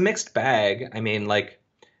was a mixed bag. I mean, like,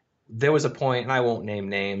 there was a point, and I won't name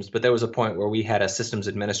names, but there was a point where we had a systems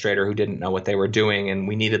administrator who didn't know what they were doing, and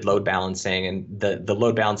we needed load balancing, and the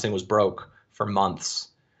load balancing was broke for months,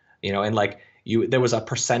 and like there was a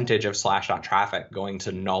percentage of SlashDot traffic going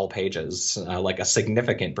to null pages, like a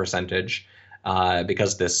significant percentage,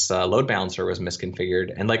 because this load balancer was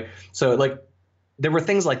misconfigured, and like there were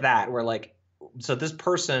things like that where so this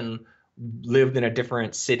person lived in a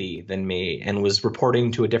different city than me and was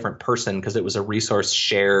reporting to a different person because it was a resource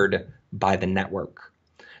shared by the network.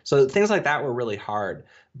 So things like that were really hard.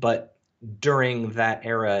 But during that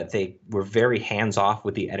era, they were very hands-off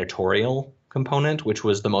with the editorial component, which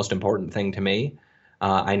was the most important thing to me.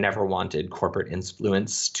 I never wanted corporate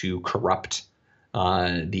influence to corrupt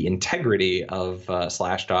the integrity of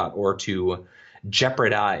SlashDot or to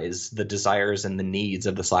jeopardize the desires and the needs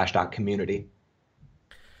of the SlashDot community.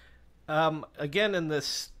 Again, in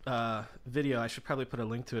this video, I should probably put a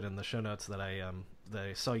link to it in the show notes that I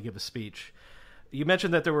saw you give a speech. You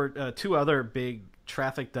mentioned that there were two other big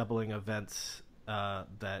traffic doubling events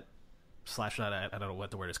that SlashDot, I don't know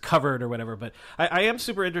what the word is, covered or whatever, but I am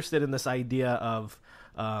super interested in this idea of,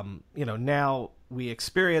 now we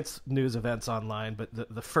experience news events online, but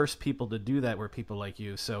the first people to do that were people like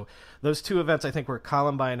you. So those two events, I think, were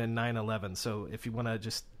Columbine and 9/11. So if you want to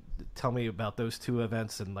just tell me about those two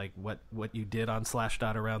events and like what you did on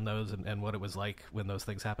SlashDot around those and what it was like when those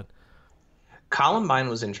things happened. Columbine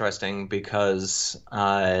was interesting because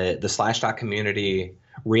the SlashDot community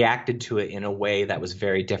reacted to it in a way that was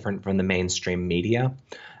very different from the mainstream media.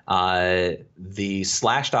 The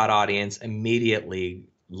SlashDot audience immediately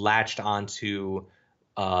latched onto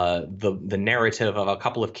the narrative of a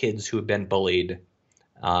couple of kids who had been bullied,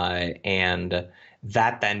 and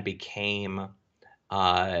that then became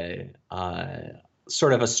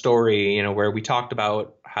sort of a story, where we talked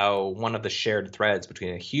about how one of the shared threads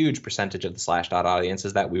between a huge percentage of the SlashDot audience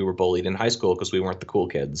is that we were bullied in high school because we weren't the cool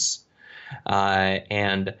kids.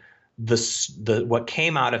 And what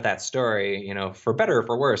came out of that story, for better or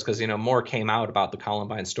for worse, because, more came out about the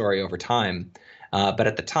Columbine story over time. But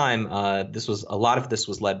at the time, a lot of this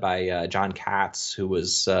was led by John Katz, who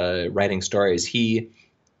was writing stories. He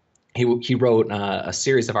wrote a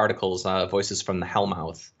series of articles, Voices from the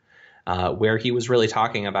Hellmouth, where he was really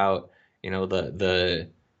talking about, the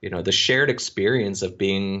shared experience of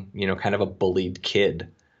being, kind of a bullied kid.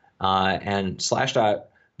 And SlashDot,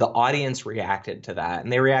 the audience reacted to that,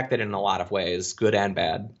 and they reacted in a lot of ways, good and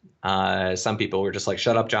bad. Some people were just like,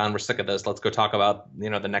 shut up, John, we're sick of this. Let's go talk about, the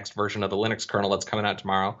next version of the Linux kernel that's coming out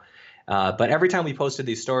tomorrow. But every time we posted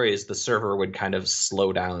these stories, the server would kind of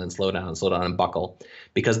slow down and buckle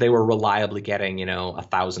because they were reliably getting,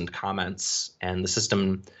 1,000 comments. And the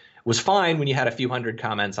system was fine when you had a few hundred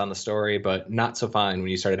comments on the story, but not so fine when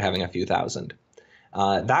you started having a few thousand.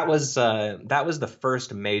 That was the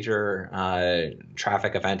first major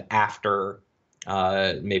traffic event after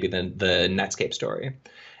maybe the Netscape story.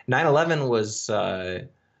 9/11 was a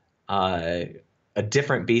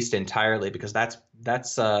different beast entirely because that's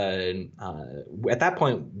at that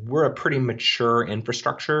point we're a pretty mature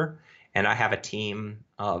infrastructure, and I have a team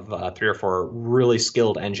of 3 or 4 really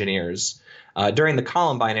skilled engineers. During the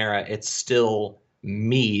Columbine era, it's still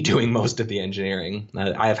me doing most of the engineering.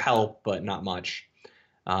 I have help, but not much.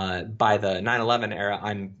 By the 9/11 era,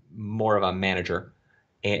 I'm more of a manager.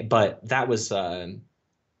 But that was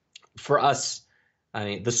for us. I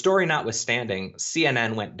mean, the story notwithstanding,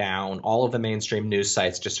 CNN went down. All of the mainstream news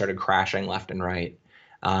sites just started crashing left and right.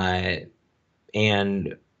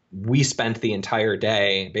 And we spent the entire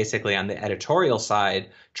day basically on the editorial side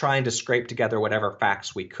trying to scrape together whatever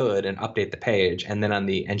facts we could and update the page. And then on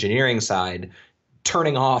the engineering side,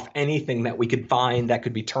 turning off anything that we could find that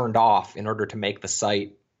could be turned off in order to make the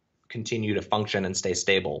site continue to function and stay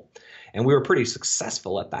stable. And we were pretty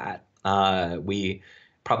successful at that. We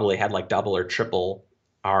probably had like double or triple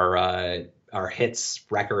our hits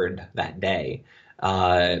record that day.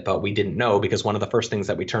 But we didn't know because one of the first things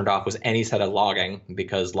that we turned off was any set of logging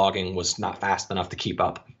because logging was not fast enough to keep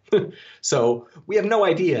up. So we have no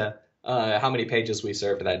idea how many pages we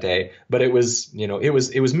served that day, but it was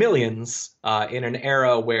millions in an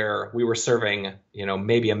era where we were serving,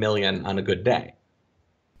 maybe 1 million on a good day.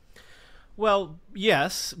 Well,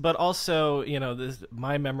 yes, but also,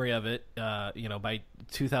 my memory of it, by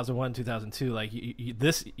 2001, 2002, like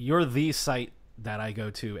you're the site that I go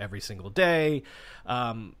to every single day.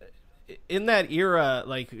 In that era,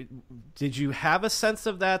 like, did you have a sense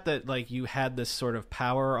of that like you had this sort of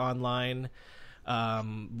power online?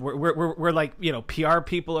 We're like, PR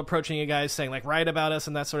people approaching you guys saying like, write about us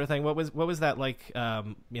and that sort of thing. What was that like,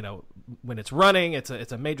 when it's running, it's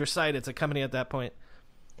a major site, it's a company at that point?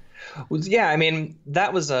 Yeah, I mean,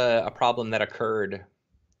 that was a problem that occurred.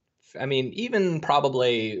 I mean, even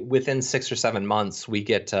probably within 6 or 7 months, we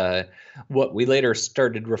get what we later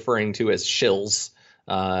started referring to as shills,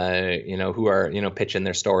 who are, pitching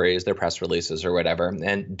their stories, their press releases or whatever,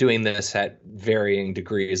 and doing this at varying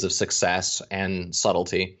degrees of success and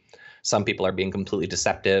subtlety. Some people are being completely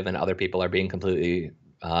deceptive, and other people are being completely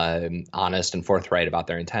honest and forthright about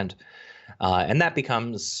their intent. And that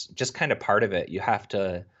becomes just kind of part of it. You have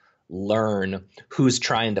to learn who's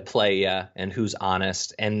trying to play you and who's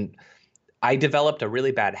honest. And I developed a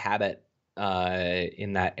really bad habit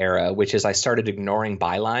in that era, which is I started ignoring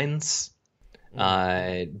bylines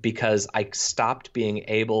because I stopped being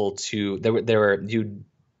able to.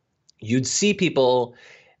 You'd see people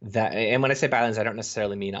that, and when I say bylines, I don't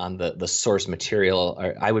necessarily mean on the source material.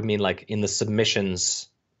 Or I would mean like in the submissions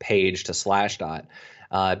page to SlashDot.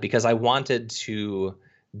 Because I wanted to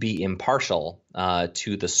be impartial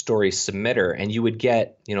to the story submitter. And you would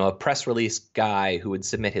get, a press release guy who would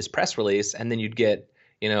submit his press release, and then you'd get,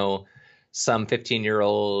 some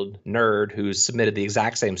 15-year-old nerd who submitted the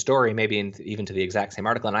exact same story, maybe even to the exact same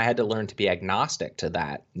article. And I had to learn to be agnostic to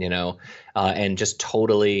that, and just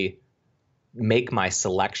totally make my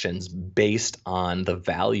selections based on the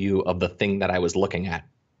value of the thing that I was looking at.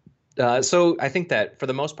 So I think that for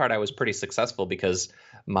the most part, I was pretty successful because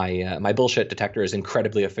my bullshit detector is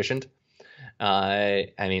incredibly efficient.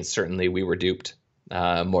 I mean, certainly we were duped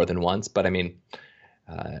more than once, but I mean,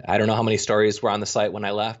 I don't know how many stories were on the site when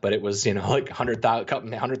I left, but it was, like 100,000,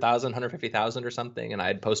 150,000 or something. And I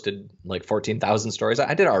had posted like 14,000 stories.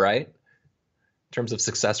 I did all right in terms of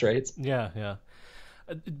success rates. Yeah, yeah.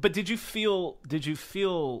 But did you feel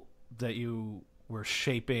that you were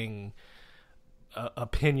shaping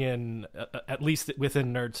opinion, at least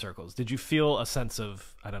within nerd circles? Did you feel a sense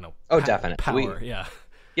of, I don't know, definitely power? Yeah.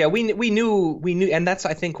 Yeah, we knew, and that's,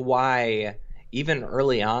 I think, why even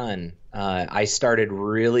early on, I started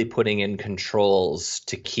really putting in controls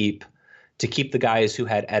to keep the guys who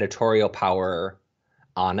had editorial power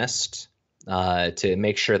honest, to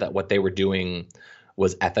make sure that what they were doing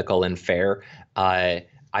was ethical and fair.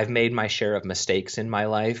 I've made my share of mistakes in my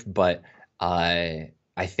life, but I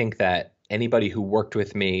think that anybody who worked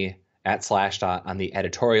with me at SlashDot on the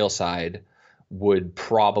editorial side would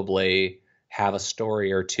probably have a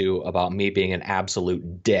story or two about me being an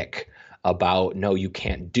absolute dick about, no, you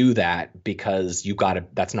can't do that because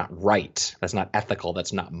that's not right. That's not ethical.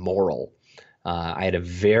 That's not moral. I had a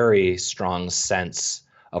very strong sense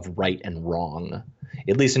of right and wrong,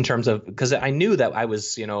 at least in terms of, because I knew that I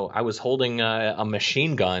was holding a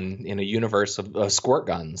machine gun in a universe of squirt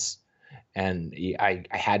guns. And I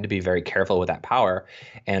had to be very careful with that power.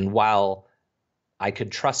 And while I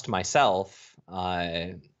could trust myself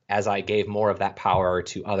as I gave more of that power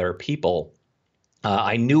to other people,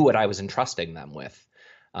 I knew what I was entrusting them with.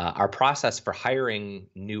 Our process for hiring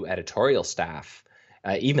new editorial staff,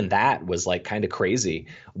 even that was like kind of crazy.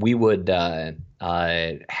 We would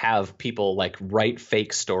have people like write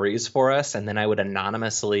fake stories for us, and then I would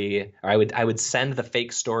anonymously, or I would send the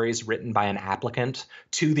fake stories written by an applicant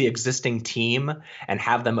to the existing team and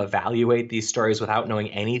have them evaluate these stories without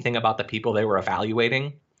knowing anything about the people they were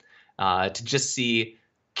evaluating, to just see,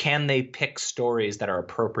 can they pick stories that are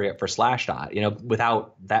appropriate for SlashDot,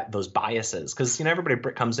 without those biases? Because everybody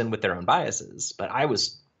comes in with their own biases, but I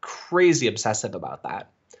was crazy obsessive about that.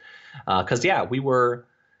 Because it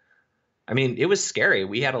was scary.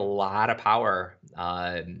 We had a lot of power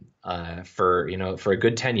for a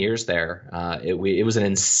good 10 years there. It was an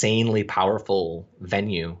insanely powerful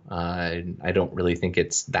venue. I don't really think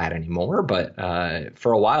it's that anymore, but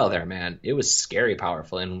for a while there, man, it was scary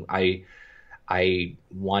powerful, and I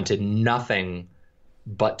wanted nothing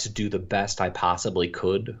but to do the best I possibly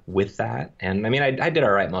could with that. And I mean, I did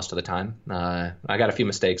all right most of the time. I got a few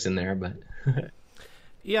mistakes in there, but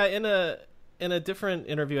yeah. In a different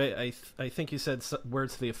interview, I think you said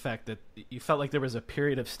words to the effect that you felt like there was a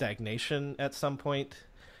period of stagnation at some point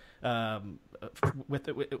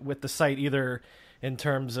with the site, either in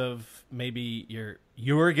terms of maybe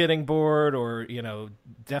you were getting bored, or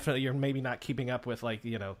definitely you're maybe not keeping up with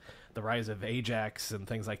the rise of Ajax and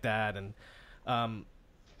things like that. And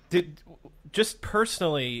did just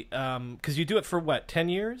personally, because you do it for what, 10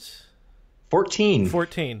 years?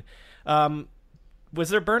 14. Was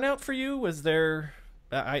there burnout for you? Was there,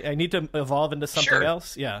 I need to evolve into something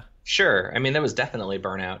else? Yeah. Sure. I mean, there was definitely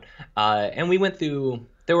burnout. And we went through,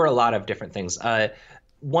 there were a lot of different things.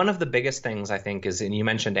 One of the biggest things, I think, is, and you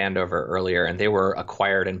mentioned Andover earlier, and they were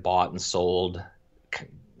acquired and bought and sold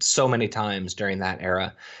so many times during that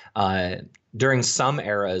era. During some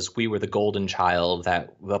eras, we were the golden child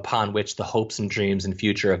that upon which the hopes and dreams and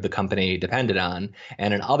future of the company depended on.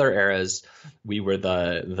 And in other eras, we were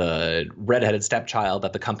the redheaded stepchild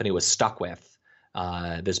that the company was stuck with.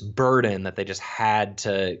 This burden that they just had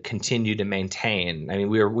to continue to maintain. I mean,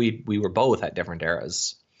 we were both at different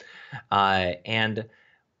eras. And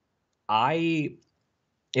I,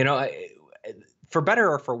 for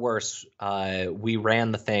better or for worse, we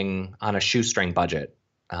ran the thing on a shoestring budget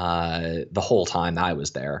the whole time I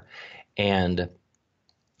was there. And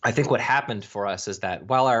I think what happened for us is that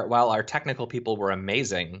while our technical people were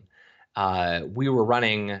amazing, we were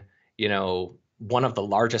running, one of the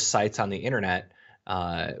largest sites on the internet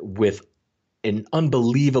with an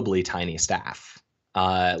unbelievably tiny staff.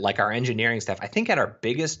 Like our engineering staff, I think at our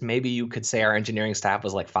biggest, maybe you could say our engineering staff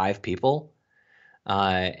was like 5 people.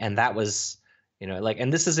 And that was,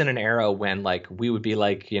 and this is in an era when like we would be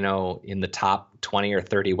like, in the top 20 or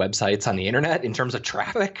 30 websites on the internet in terms of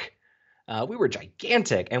traffic. We were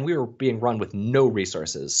gigantic and we were being run with no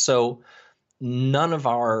resources. So none of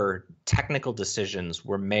our technical decisions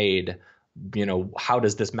were made, how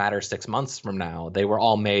does this matter 6 months from now? They were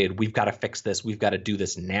all made, we've got to fix this. We've got to do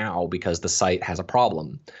this now because the site has a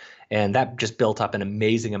problem. And that just built up an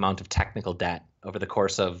amazing amount of technical debt over the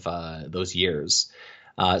course of those years.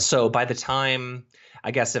 So by the time,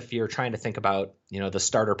 I guess if you're trying to think about, the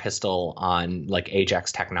starter pistol on like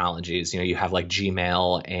Ajax technologies, you have like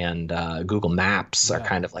Gmail and Google Maps are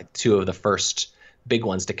kind of like 2 of the first big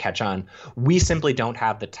ones to catch on. We simply don't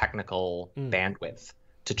have the technical bandwidth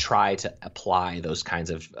to try to apply those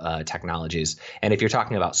kinds of technologies. And if you're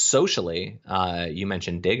talking about socially, you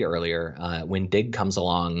mentioned Dig earlier. When Dig comes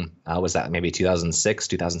along, was that maybe 2006,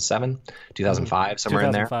 2007, 2005, somewhere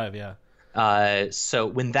in there? 2005, yeah. So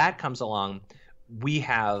when that comes along, we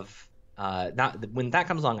have when that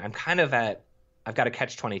comes along, I'm kind of I've got a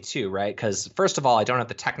catch-22, right? Because first of all, I don't have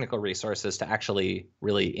the technical resources to actually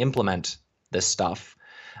really implement this stuff.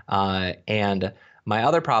 And my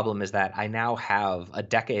other problem is that I now have a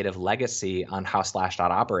decade of legacy on how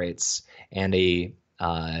SlashDot operates and a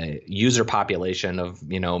user population of,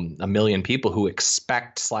 1 million people who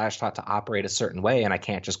expect SlashDot to operate a certain way. And I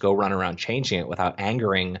can't just go run around changing it without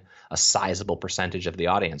angering a sizable percentage of the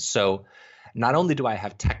audience. So not only do I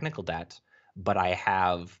have technical debt, but I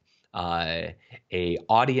have a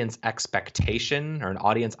audience expectation or an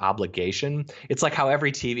audience obligation. It's like how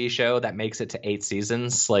every TV show that makes it to 8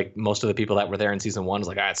 seasons, like most of the people that were there in season 1 is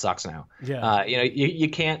like, it sucks now. Yeah. You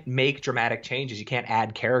can't make dramatic changes. You can't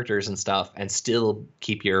add characters and stuff and still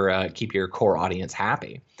keep your core audience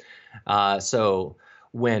happy. So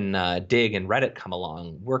when Dig and Reddit come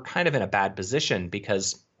along, we're kind of in a bad position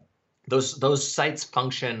because those sites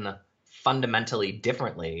function fundamentally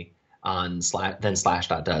differently than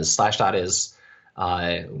SlashDot does. SlashDot is,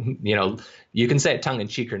 you can say it tongue in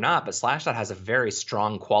cheek or not, but SlashDot has a very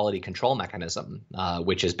strong quality control mechanism,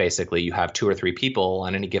 which is basically you have 2 or 3 people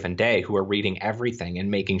on any given day who are reading everything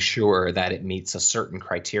and making sure that it meets a certain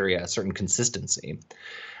criteria, a certain consistency.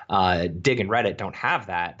 Dig and Reddit don't have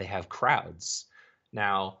that. They have crowds.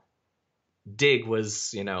 Now, Dig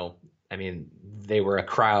was, they were a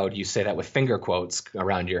crowd. You say that with finger quotes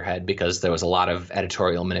around your head because there was a lot of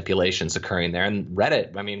editorial manipulations occurring there. And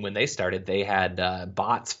Reddit, when they started, they had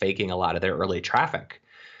bots faking a lot of their early traffic.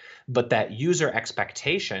 But that user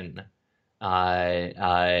expectation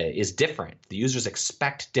is different. The users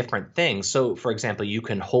expect different things. So, for example, you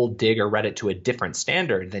can hold Dig or Reddit to a different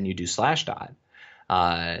standard than you do SlashDot.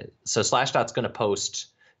 So SlashDot's going to post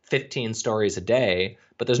 15 stories a day,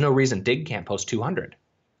 but there's no reason Dig can't post 200.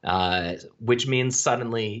 Which means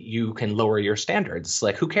suddenly you can lower your standards.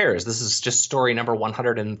 Like, who cares? This is just story number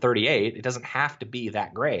 138. It doesn't have to be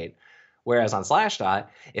that great. Whereas on SlashDot,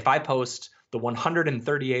 if I post the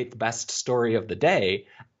 138th best story of the day,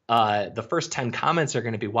 the first 10 comments are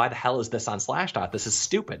going to be, why the hell is this on SlashDot? This is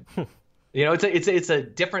stupid. It's a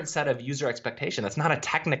different set of user expectation. That's not a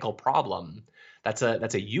technical problem. That's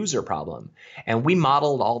a user problem. And we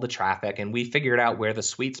modeled all the traffic and we figured out where the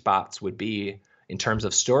sweet spots would be in terms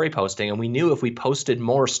of story posting. And we knew if we posted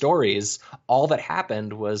more stories, all that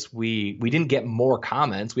happened was we didn't get more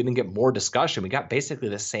comments. We didn't get more discussion. We got basically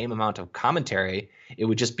the same amount of commentary. It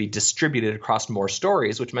would just be distributed across more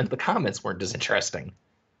stories, which meant the comments weren't as interesting.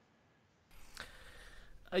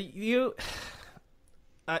 It's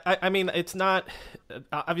not,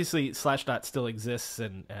 obviously SlashDot still exists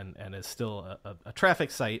and is still a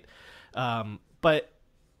traffic site. But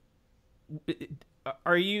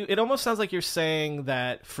it almost sounds like you're saying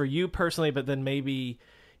that for you personally, but then maybe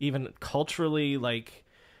even culturally, like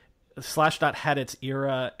SlashDot had its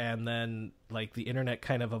era, and then like the internet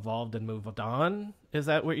kind of evolved and moved on. Is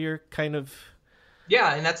that what you're kind of?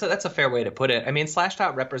 Yeah, and that's a fair way to put it. I mean,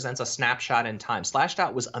 SlashDot represents a snapshot in time.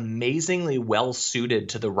 SlashDot was amazingly well suited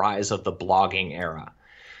to the rise of the blogging era.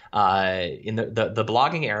 In the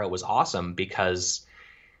blogging era was awesome because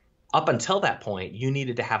up until that point, you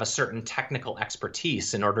needed to have a certain technical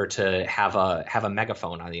expertise in order to have a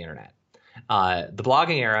megaphone on the internet. The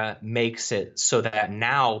blogging era makes it so that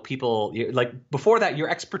now people, like before that, your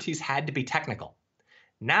expertise had to be technical.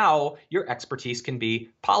 Now your expertise can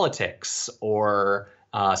be politics or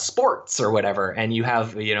sports or whatever, and you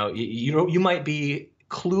have you might be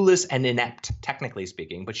clueless and inept technically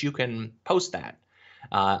speaking, but you can post that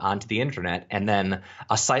onto the internet, and then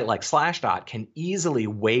a site like SlashDot can easily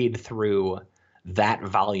wade through that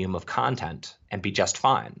volume of content and be just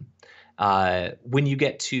fine. When you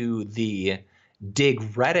get to the dig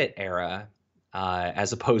Reddit era,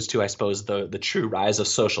 as opposed to, I suppose, the true rise of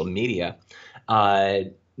social media,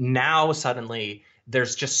 now suddenly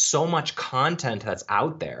there's just so much content that's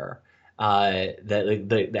out there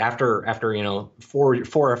that after 4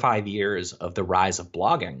 or 5 years of the rise of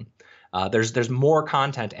blogging, there's more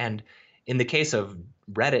content, and in the case of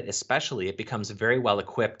Reddit especially, it becomes very well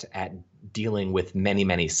equipped at dealing with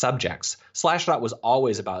many subjects. SlashDot was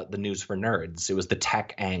always about the news for nerds. It was the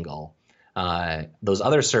tech angle. Those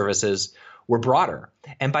other services were broader.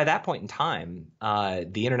 And by that point in time,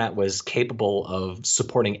 the internet was capable of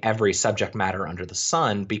supporting every subject matter under the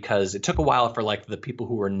sun, because it took a while for like the people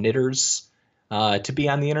who were knitters to be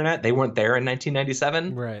on the internet. They weren't there in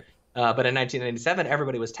 1997. Right. But in 1997,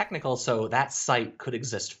 everybody was technical, so that site could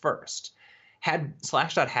exist first. Had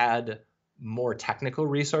SlashDot had more technical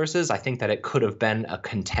resources, I think that it could have been a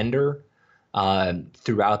contender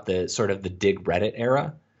throughout the sort of the dig Reddit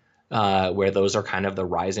era, where those are kind of the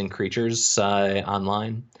rising creatures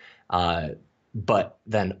online, but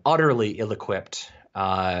then utterly ill-equipped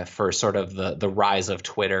for sort of the rise of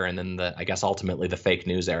Twitter, and then I guess ultimately the fake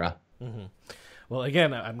news era. Mm-hmm. Well,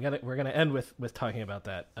 again, we're gonna end with talking about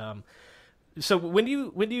that. So when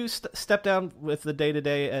do you step down with the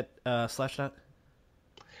day-to-day at SlashDot?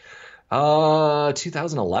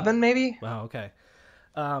 2011 maybe. Wow. Okay.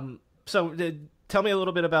 So tell me a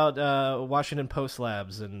little bit about Washington Post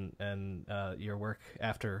Labs and your work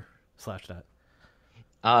after SlashDot.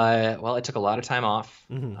 Well, I took a lot of time off,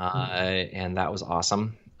 and that was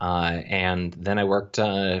awesome. And then I worked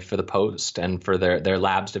for the Post and for their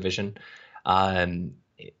labs division.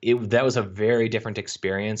 That was a very different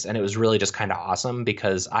experience, and it was really just kind of awesome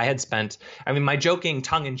because my joking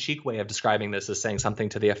tongue-in-cheek way of describing this is saying something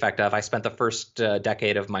to the effect of, I spent the first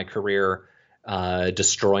decade of my career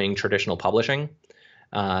destroying traditional publishing,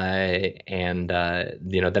 and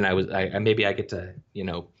then I get to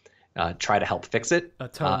try to help fix it.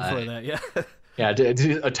 Atone for that, yeah. Yeah,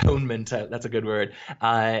 atonement. That's a good word.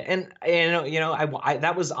 And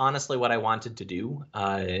that was honestly what I wanted to do.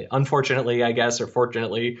 Unfortunately, I guess, or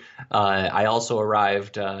fortunately, I also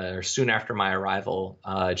arrived, or soon after my arrival,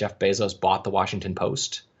 Jeff Bezos bought the Washington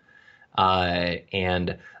Post,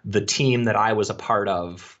 and the team that I was a part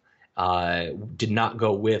of did not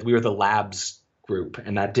go with. We were the labs group,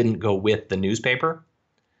 and that didn't go with the newspaper.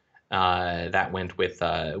 That went with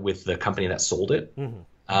the company that sold it. Mm-hmm.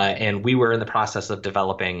 And we were in the process of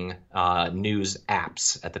developing news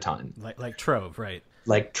apps at the time. Like Trove, right?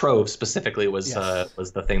 Like Trove specifically was Yes.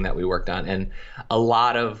 Was the thing that we worked on. And a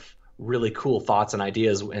lot of really cool thoughts and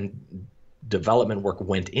ideas and development work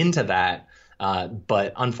went into that.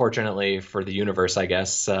 But unfortunately for the universe, I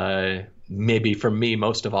guess, maybe for me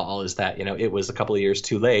most of all, is that, it was a couple of years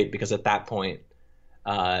too late, because at that point,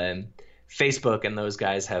 Facebook and those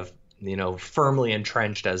guys have, firmly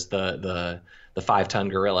entrenched as the 5-ton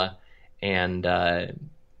gorilla, and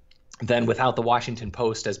then without the Washington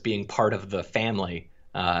Post as being part of the family,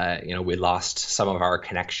 we lost some of our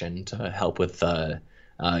connection to help with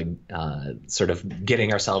sort of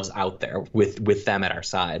getting ourselves out there with them at our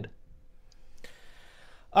side.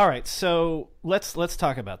 All right, so let's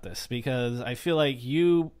talk about this, because I feel like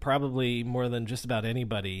you probably more than just about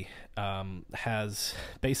anybody has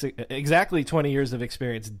exactly 20 years of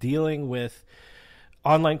experience dealing with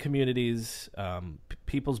online communities,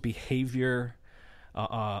 people's behavior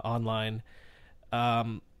online.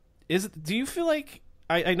 Do you feel like,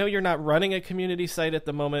 I know you're not running a community site at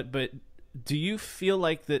the moment, but do you feel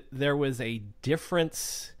like that there was a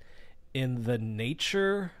difference in the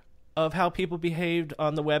nature of how people behaved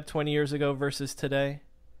on the web 20 years ago versus today?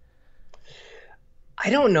 I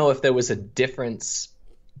don't know if there was a difference.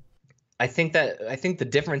 I think the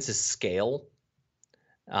difference is scale.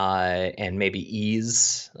 and maybe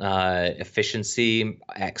ease, efficiency,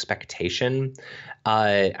 expectation.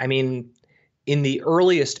 I mean, in the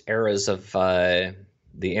earliest eras of the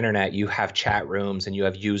internet, you have chat rooms and you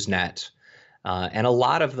have Usenet. And a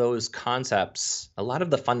lot of those concepts, a lot of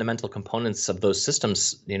the fundamental components of those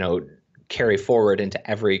systems, carry forward into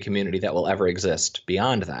every community that will ever exist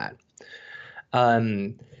beyond that.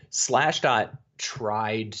 SlashDot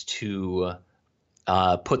tried to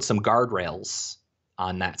put some guardrails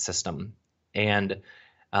on that system. And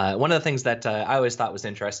one of the things that I always thought was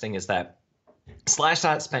interesting is that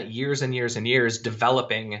SlashDot spent years and years and years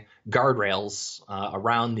developing guardrails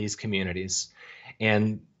around these communities.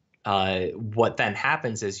 And what then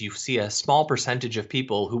happens is you see a small percentage of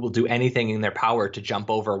people who will do anything in their power to jump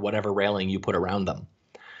over whatever railing you put around them.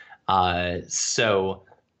 So,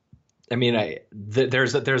 I mean,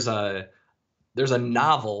 there's a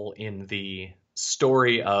novel in the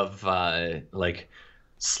story of like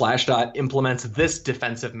SlashDot implements this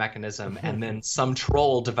defensive mechanism, and then some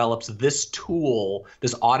troll develops this tool,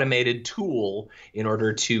 this automated tool, in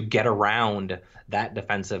order to get around that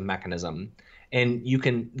defensive mechanism. And you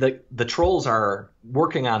can the trolls are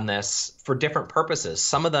working on this for different purposes.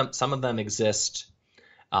 Some of them exist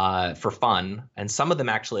for fun, and some of them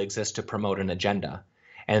actually exist to promote an agenda.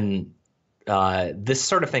 And this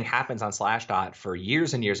sort of thing happens on SlashDot for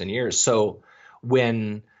years and years and years. So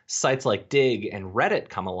when sites like Dig and Reddit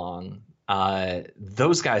come along,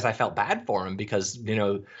 those guys, I felt bad for them, because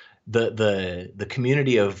the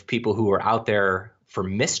community of people who were out there for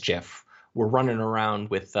mischief were running around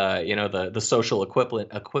with the social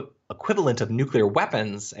equivalent of nuclear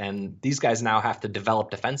weapons, and these guys now have to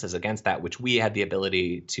develop defenses against that, which we had the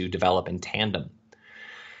ability to develop in tandem.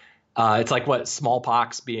 It's like what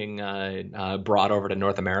smallpox being brought over to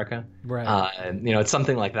North America, right? It's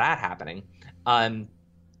something like that happening.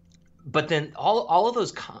 But then all of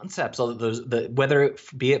those concepts, all of those, whether it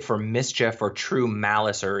be it for mischief or true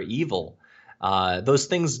malice or evil, those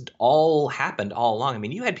things all happened all along. I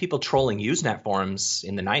mean, you had people trolling Usenet forums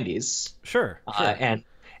in the 90s. Sure.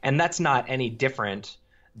 And that's not any different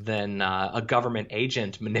than a government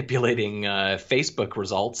agent manipulating Facebook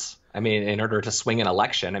results. I mean, in order to swing an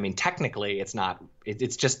election. I mean, technically, it's not.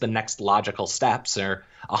 It's just the next logical steps, or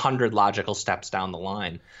 100 logical steps down the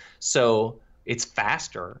line. So it's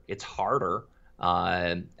faster, it's harder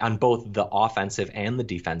on both the offensive and the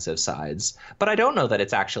defensive sides. But I don't know that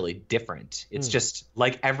it's actually different. It's just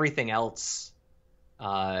like everything else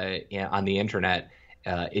on the internet.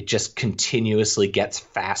 It just continuously gets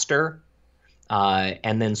faster.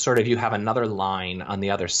 And then sort of you have another line on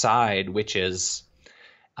the other side, which is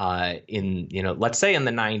let's say in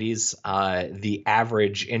the 90s, the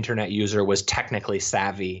average internet user was technically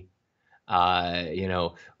savvy,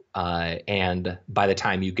 and by the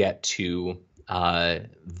time you get to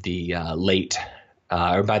the late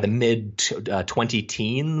or by the mid 20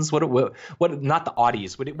 teens, what not the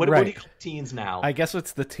Audis, what do you call teens now? I guess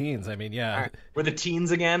it's the teens. I mean, yeah. Right. We're the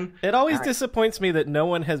teens again. It always disappoints me that no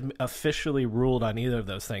one has officially ruled on either of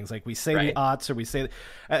those things. Like we say the aughts, or we say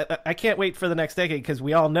I can't wait for the next decade, because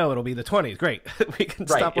we all know it'll be the 20s. Great. We can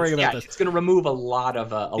stop worrying about this. It's going to remove a lot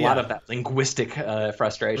of that linguistic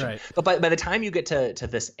frustration. Right. But by the time you get to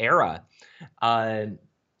this era, I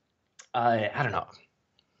don't know.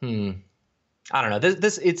 I don't know.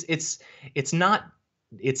 It's not.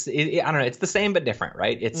 I don't know. It's the same but different,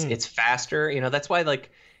 right? It's faster. That's why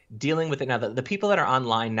dealing with it now. The people that are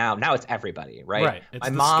online now it's everybody, right? Right. My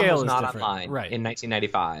mom was not online in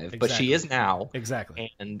 1995, exactly. But she is now.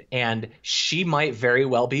 Exactly. And she might very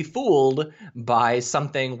well be fooled by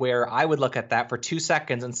something where I would look at that for 2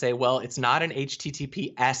 seconds and say, well, it's not an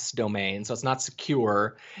HTTPS domain, so it's not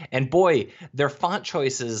secure. And boy, their font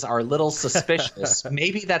choices are a little suspicious.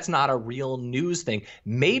 Maybe that's not a real news thing.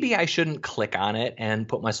 Maybe I shouldn't click on it and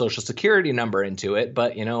put my social security number into it.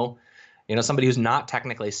 But somebody who's not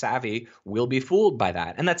technically savvy will be fooled by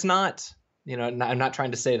that. And that's not, I'm not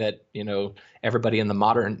trying to say that, everybody in the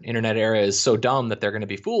modern internet era is so dumb that they're going to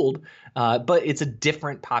be fooled. But it's a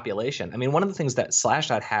different population. I mean, one of the things that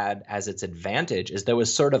SlashDot had as its advantage is there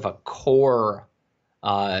was sort of a core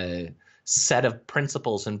set of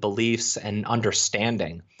principles and beliefs and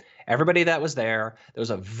understanding. Everybody that was there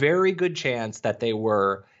was a very good chance that they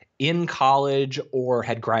were in college or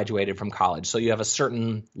had graduated from college. So you have a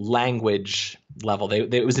certain language level.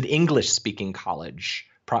 It was an English-speaking college,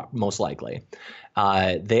 most likely.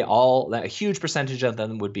 A huge percentage of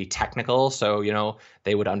them would be technical. So,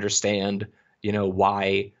 they would understand,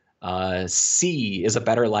 why C is a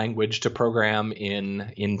better language to program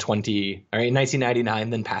in 1999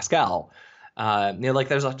 than Pascal.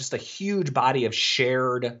 There's just a huge body of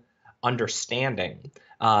shared understanding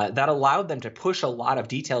that allowed them to push a lot of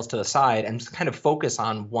details to the side and kind of focus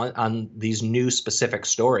on these new specific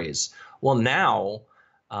stories. Well, now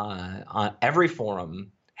every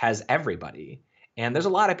forum has everybody. And there's a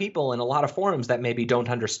lot of people in a lot of forums that maybe don't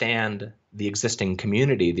understand the existing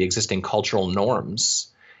community, the existing cultural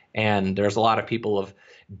norms. And there's a lot of people of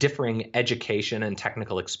differing education and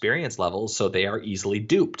technical experience levels, so they are easily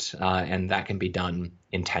duped. And that can be done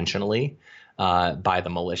intentionally by the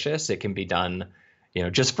malicious. It can be done,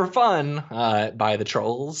 just for fun by the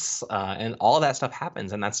trolls. And all that stuff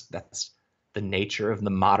happens. And that's the nature of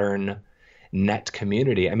the modern net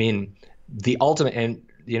community. I mean, the ultimate, and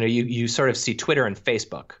you sort of see Twitter and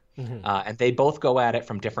Facebook, and they both go at it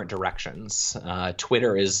from different directions.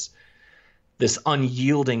 Twitter is this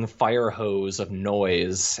unyielding fire hose of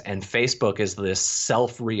noise, and Facebook is this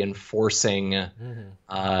self-reinforcing.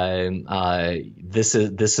 This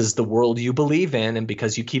is the world you believe in, and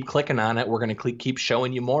because you keep clicking on it, we're going to keep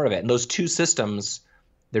showing you more of it. And those two systems,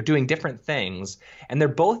 they're doing different things, and they're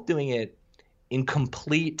both doing it in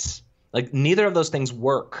complete. Like, neither of those things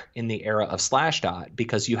work in the era of SlashDot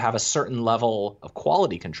because you have a certain level of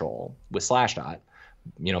quality control with SlashDot,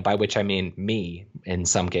 by which I mean me in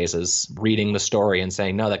some cases reading the story and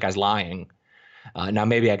saying, no, that guy's lying. Now,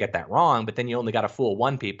 maybe I get that wrong, but then you only got to fool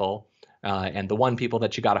one people. And the one people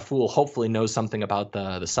that you got to fool hopefully knows something about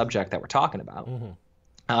the subject that we're talking about.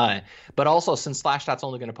 But also, since SlashDot's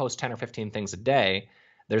only going to post 10 or 15 things a day,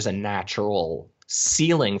 there's a natural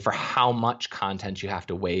ceiling for how much content you have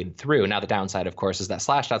to wade through. Now, the downside, of course, is that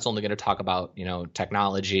SlashDot's only going to talk about,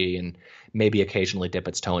 technology and maybe occasionally dip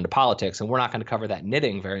its toe into politics. And we're not going to cover that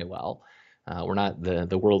knitting very well. We're not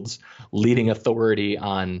the world's leading authority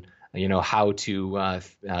on, how to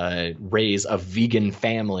raise a vegan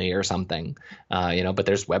family or something, but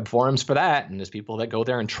there's web forums for that. And there's people that go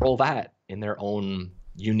there and troll that in their own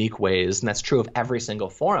unique ways. And that's true of every single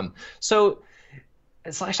forum. So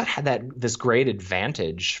SlashDot had this great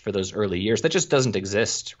advantage for those early years that just doesn't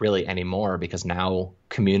exist really anymore, because now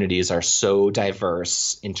communities are so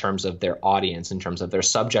diverse in terms of their audience, in terms of their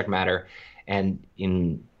subject matter, and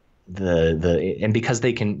in and because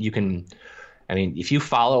you can, I mean, if you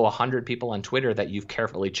follow 100 people on Twitter that you've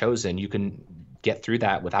carefully chosen, you can get through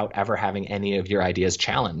that without ever having any of your ideas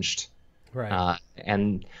challenged. Right.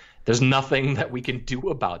 And there's nothing that we can do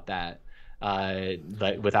about that.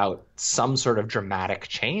 Without some sort of dramatic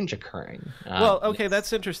change occurring. Well, okay,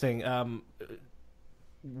 that's interesting.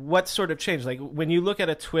 What sort of change? Like, when you look at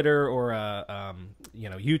a Twitter or a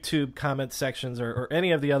YouTube comment sections or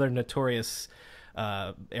any of the other notorious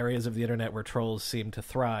areas of the internet where trolls seem to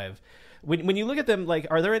thrive, when you look at them, like,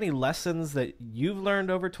 are there any lessons that you've learned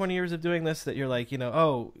over 20 years of doing this that you're like,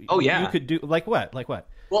 oh yeah, you could do, like what?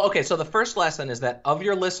 Well, okay, so the first lesson is that of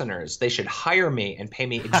your listeners, they should hire me and pay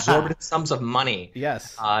me exorbitant sums of money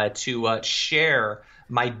to share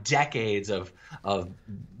my decades of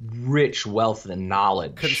rich wealth and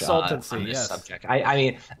knowledge consultancy on this subject. I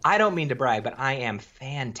mean, I don't mean to brag, but I am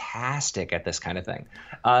fantastic at this kind of thing.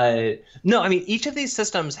 No, I mean, each of these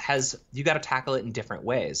systems you got to tackle it in different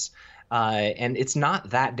ways. And it's not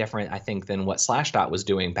that different, I think, than what SlashDot was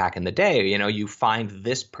doing back in the day. You find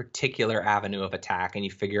this particular avenue of attack and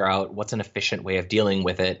you figure out what's an efficient way of dealing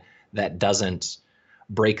with it that doesn't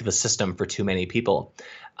break the system for too many people.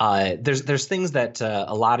 There's things that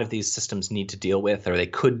a lot of these systems need to deal with, or they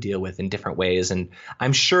could deal with in different ways. And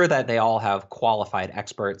I'm sure that they all have qualified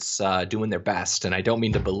experts doing their best. And I don't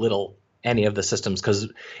mean to belittle any of the systems,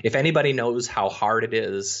 because if anybody knows how hard it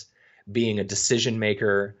is being a decision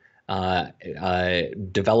maker,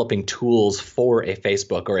 developing tools for a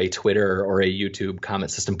Facebook or a Twitter or a YouTube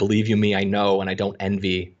comment system, believe you me, I know, and I don't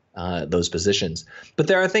envy those positions. But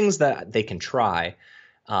there are things that they can try.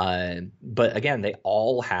 But again, they're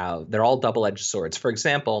all double-edged swords. For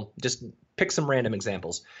example, just pick some random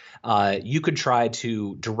examples. You could try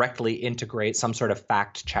to directly integrate some sort of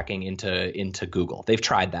fact-checking into Google. They've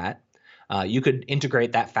tried that. You could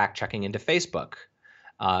integrate that fact-checking into Facebook.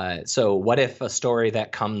 So what if a story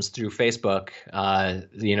that comes through Facebook,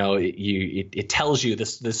 it tells you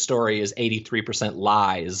this story is 83%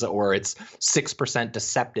 lies, or it's 6%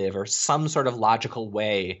 deceptive, or some sort of logical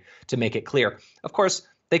way to make it clear. Of course,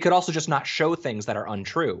 they could also just not show things that are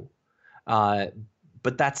untrue.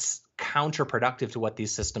 But that's counterproductive to what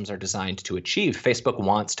these systems are designed to achieve. Facebook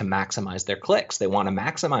wants to maximize their clicks. They want to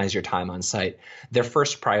maximize your time on site. Their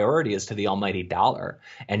first priority is to the almighty dollar,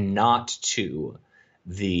 and not to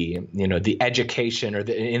the education or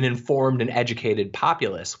an informed and educated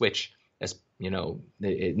populace, which, as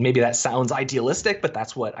maybe that sounds idealistic, but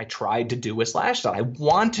that's what I tried to do with SlashDot. I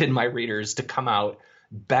wanted my readers to come out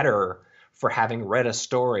better for having read a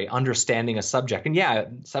story, understanding a subject. And yeah,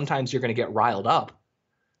 sometimes you're going to get riled up,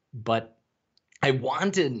 but I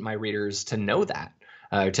wanted my readers to know that,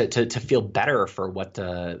 to feel better for what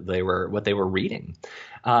they were reading.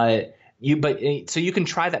 So you can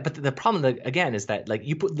try that, but the problem again is that, like,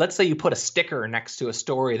 let's say you put a sticker next to a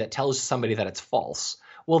story that tells somebody that it's false.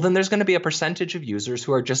 Well, then there's going to be a percentage of users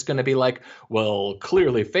who are just going to be like, well,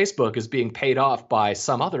 clearly Facebook is being paid off by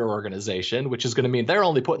some other organization, which is going to mean they're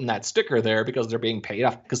only putting that sticker there because they're being paid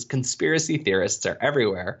off. Because conspiracy theorists are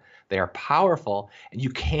everywhere. They are powerful, and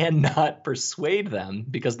you cannot persuade them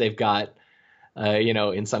because they've got,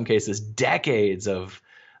 in some cases, decades of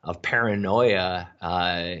paranoia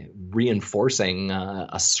reinforcing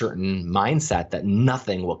a certain mindset that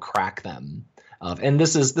nothing will crack them. And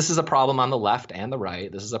this is a problem on the left and the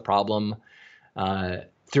right. This is a problem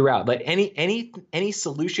throughout. But any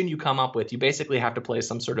solution you come up with, you basically have to play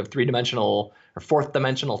some sort of 3-dimensional or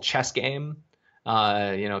 4th-dimensional chess game.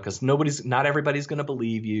 Because not everybody's going to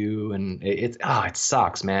believe you, and it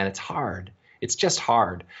sucks, man. It's hard. It's just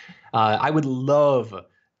hard. I would love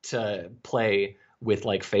to play with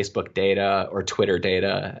like Facebook data or Twitter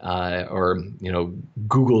data or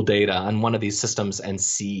Google data on one of these systems and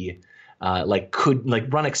see.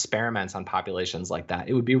 Run experiments on populations like that.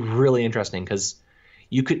 It would be really interesting because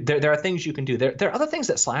there are things you can do. There are other things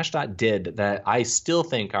that SlashDot did that I still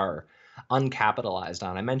think are uncapitalized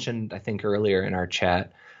on. I mentioned, I think earlier in our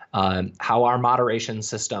chat, how our moderation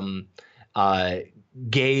system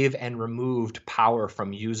gave and removed power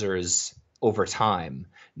from users over time.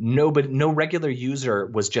 No regular user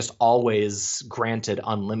was just always granted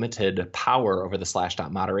unlimited power over the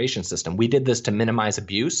SlashDot moderation system. We did this to minimize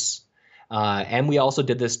abuse. And we also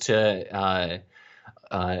did this to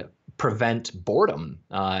prevent boredom,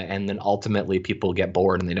 and then ultimately people get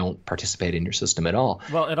bored and they don't participate in your system at all.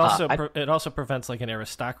 Well, it also prevents like an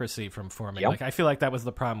aristocracy from forming. Yep. Like I feel like that was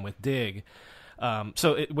the problem with Dig.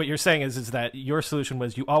 What you're saying is that your solution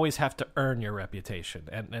was you always have to earn your reputation,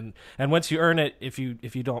 and once you earn it, if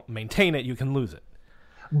you don't maintain it, you can lose it.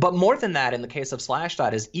 But more than that, in the case of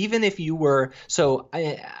SlashDot, is even if you were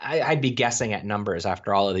I'd be guessing at numbers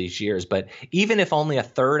after all of these years, but even if only a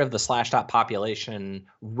third of the SlashDot population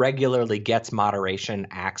regularly gets moderation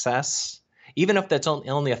access, even if that's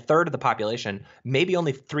only a third of the population, maybe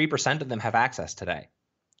only 3% of them have access today,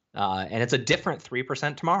 and it's a different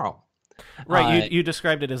 3% tomorrow. Right, you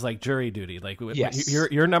described it as like jury duty. Like yes.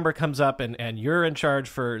 your number comes up and you're in charge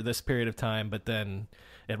for this period of time, but then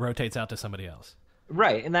it rotates out to somebody else.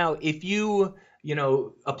 Right. And now if you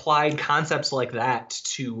applied concepts like that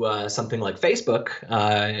to something like Facebook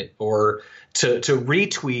or to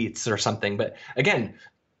retweets or something. But again,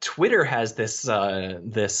 Twitter has this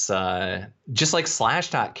just like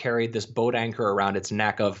SlashDot carried this boat anchor around its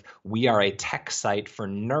neck of we are a tech site for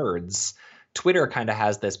nerds. Twitter kind of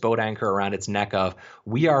has this boat anchor around its neck of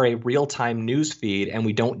we are a real-time news feed and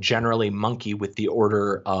we don't generally monkey with the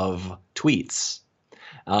order of tweets.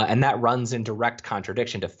 And that runs in direct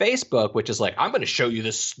contradiction to Facebook, which is like, I'm going to show you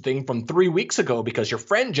this thing from 3 weeks ago because your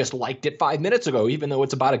friend just liked it 5 minutes ago, even though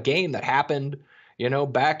it's about a game that happened,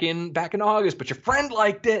 back in August, but your friend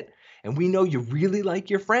liked it. And we know you really like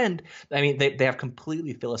your friend. I mean, they have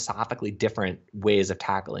completely philosophically different ways of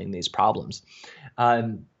tackling these problems.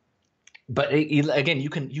 But again, you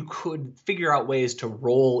could figure out ways to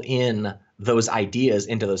roll in those ideas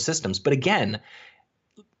into those systems. But again,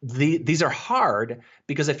 these are hard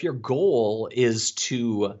because if your goal is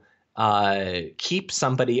to keep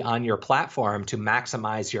somebody on your platform to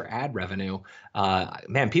maximize your ad revenue,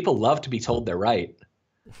 man, people love to be told they're right.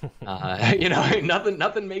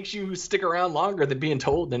 Nothing makes you stick around longer than being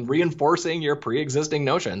told and reinforcing your pre-existing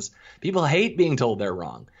notions. People hate being told they're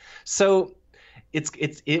wrong. So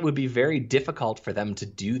it would be very difficult for them to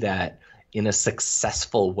do that in a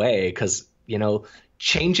successful way because,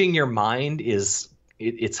 changing your mind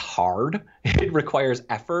it's hard. It requires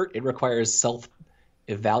effort. It requires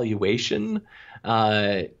self-evaluation.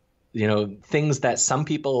 Things that some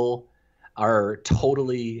people are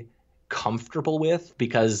totally comfortable with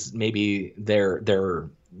because maybe their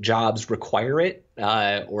jobs require it,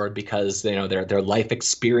 or because their life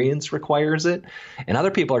experience requires it, and other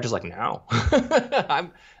people are just like, no.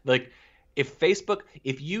 I'm like,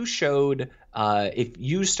 if you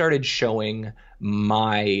started showing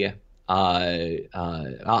my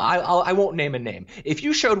I won't name a name. If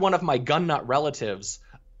you showed one of my gun nut relatives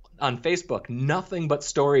on Facebook nothing but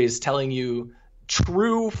stories telling you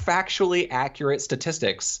true, factually accurate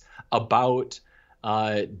statistics about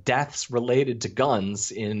deaths related to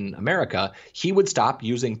guns in America, he would stop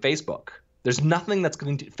using Facebook. There's nothing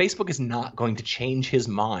Facebook is not going to change his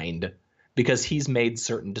mind because he's made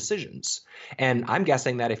certain decisions. And I'm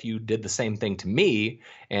guessing that if you did the same thing to me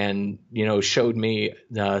and, showed me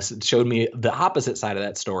the opposite side of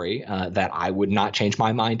that story, that I would not change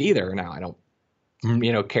my mind either. Now, I don't,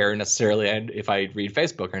 care necessarily if I read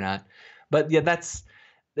Facebook or not. But yeah,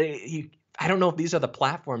 I don't know if these are the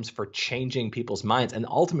platforms for changing people's minds. And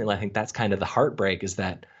ultimately, I think that's kind of the heartbreak, is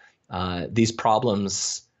that these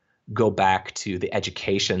problems go back to the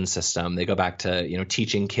education system. They go back to,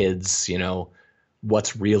 teaching kids,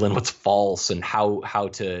 what's real and what's false, and how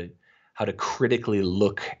to critically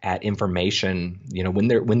look at information, when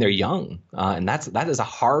they're young. And that is a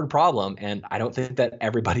hard problem. And I don't think that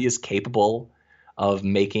everybody is capable of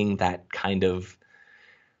making that kind of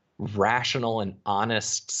rational and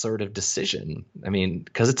honest sort of decision. I mean,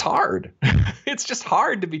 because it's hard. It's just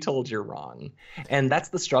hard to be told you're wrong. And that's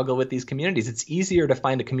the struggle with these communities. It's easier to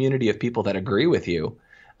find a community of people that agree with you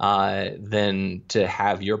than to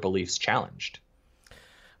have your beliefs challenged.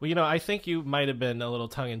 Well, I think you might have been a little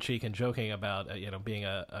tongue-in-cheek and joking about,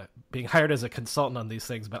 being hired as a consultant on these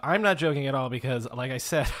things, but I'm not joking at all, because, like I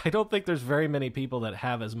said, I don't think there's very many people that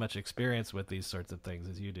have as much experience with these sorts of things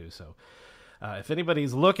as you do. So if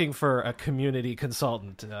anybody's looking for a community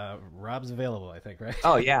consultant, Rob's available, I think, right?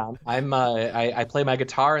 Oh yeah, I play my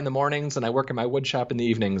guitar in the mornings and I work in my wood shop in the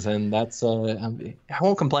evenings, and that's I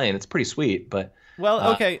won't complain. It's pretty sweet, but.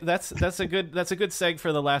 Well, okay, that's a good seg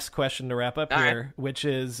for the last question to wrap up here, right. Which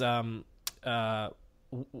is, what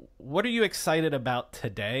are you excited about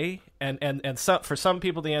today? And for some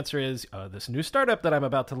people, the answer is this new startup that I'm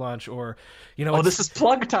about to launch, or this is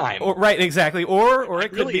plug time. Right, exactly. Or it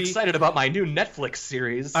could really be excited about my new Netflix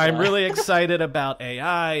series. I'm really excited about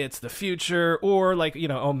AI. It's the future. Or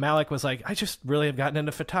Malik was like, I just really have gotten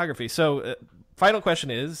into photography. So, final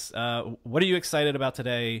question is, what are you excited about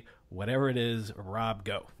today? Whatever it is, Rob,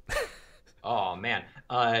 go. Oh man,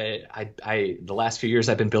 the last few years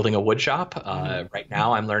I've been building a wood shop. Right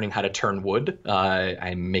now I'm learning how to turn wood.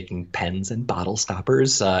 I'm making pens and bottle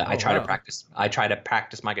stoppers. I try to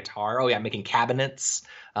practice my guitar. Oh yeah, I'm making cabinets,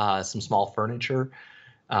 some small furniture.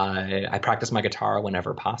 I practice my guitar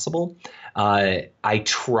whenever possible. I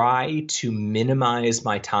try to minimize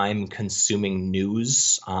my time consuming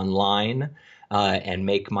news online and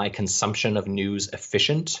make my consumption of news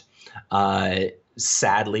efficient.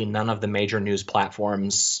 Sadly, none of the major news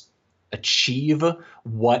platforms achieve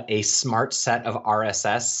what a smart set of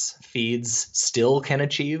RSS feeds still can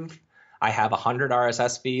achieve. I have 100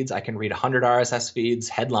 RSS feeds. I can read 100 RSS feeds,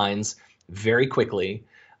 headlines, very quickly,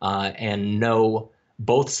 and know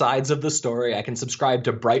both sides of the story. I can subscribe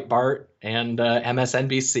to Breitbart and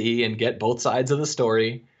MSNBC and get both sides of the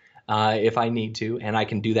story if I need to, and I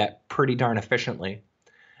can do that pretty darn efficiently.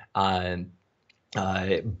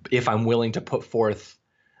 If I'm willing to put forth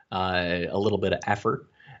a little bit of effort.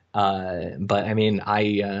 But I mean,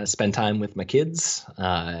 I spend time with my kids,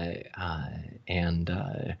 and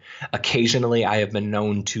occasionally I have been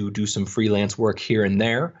known to do some freelance work here and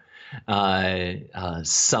there,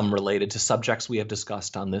 some related to subjects we have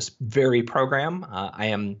discussed on this very program. I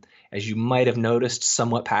am, as you might have noticed,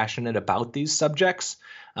 somewhat passionate about these subjects.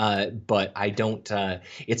 But I don't,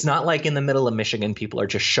 it's not like in the middle of Michigan, people are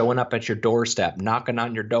just showing up at your doorstep, knocking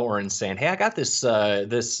on your door and saying, hey, I got this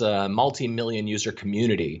multi-million user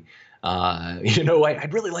community.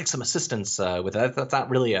 I'd really like some assistance with that. That's not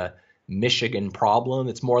really a Michigan problem.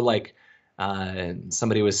 It's more like,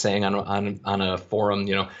 somebody was saying on a forum,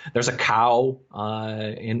 there's a cow,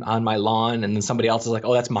 on my lawn, and then somebody else is like,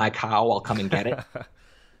 oh, that's my cow. I'll come and get it.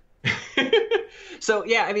 So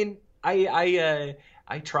yeah, I mean, I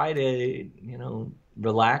try to,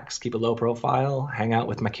 relax, keep a low profile, hang out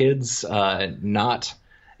with my kids. I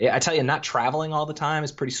tell you, not traveling all the time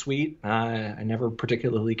is pretty sweet. I never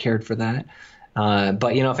particularly cared for that.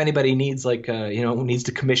 But if anybody needs needs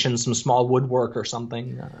to commission some small woodwork or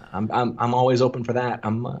something, I'm always open for that.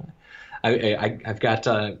 I've got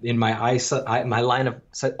in my my line of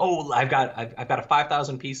I've got a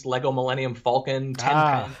 5,000 piece Lego Millennium Falcon, 10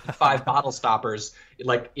 pens, 5 bottle stoppers,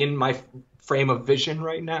 like in my frame of vision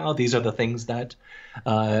right now. These are the things that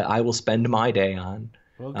I will spend my day on.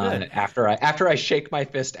 Well, good. After I shake my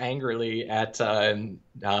fist angrily at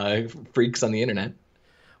freaks on the internet.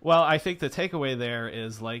 Well, I think the takeaway there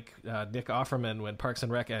is like Nick Offerman when Parks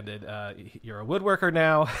and Rec ended. You're a woodworker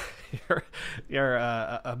now. you're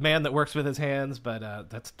a man that works with his hands, but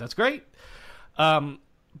that's great.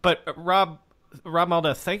 But Rob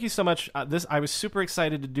Malda, thank you so much. I was super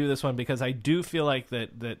excited to do this one because I do feel like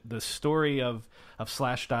that the story of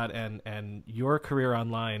SlashDot and your career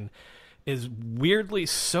online is weirdly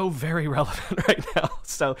so very relevant right now.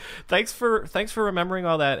 So thanks for remembering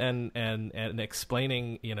all that and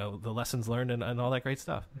explaining, the lessons learned and all that great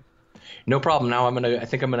stuff. No problem. Now I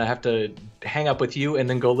think I'm gonna have to hang up with you and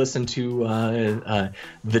then go listen to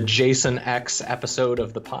the Jason X episode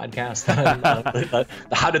of the podcast.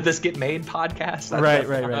 The How Did This Get Made podcast. Right.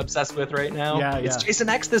 I'm obsessed with right now. Yeah. It's Jason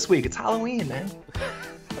X this week. It's Halloween, man.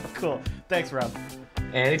 Cool. Thanks, Rob.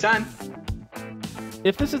 Anytime.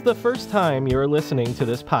 If this is the first time you're listening to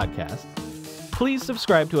this podcast, please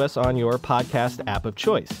subscribe to us on your podcast app of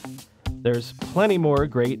choice. There's plenty more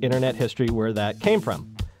great internet history where that came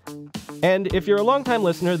from. And if you're a longtime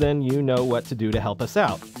listener, then you know what to do to help us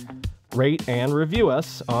out. Rate and review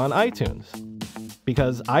us on iTunes.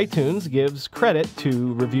 Because iTunes gives credit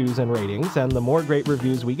to reviews and ratings, and the more great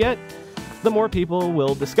reviews we get, the more people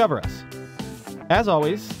will discover us. As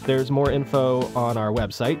always, there's more info on our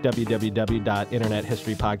website,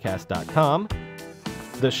 www.internethistorypodcast.com.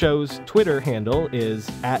 The show's Twitter handle is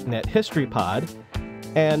 @NetHistoryPod,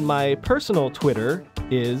 and my personal Twitter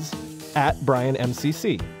is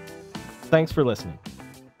 @BrianMCC. Thanks for listening.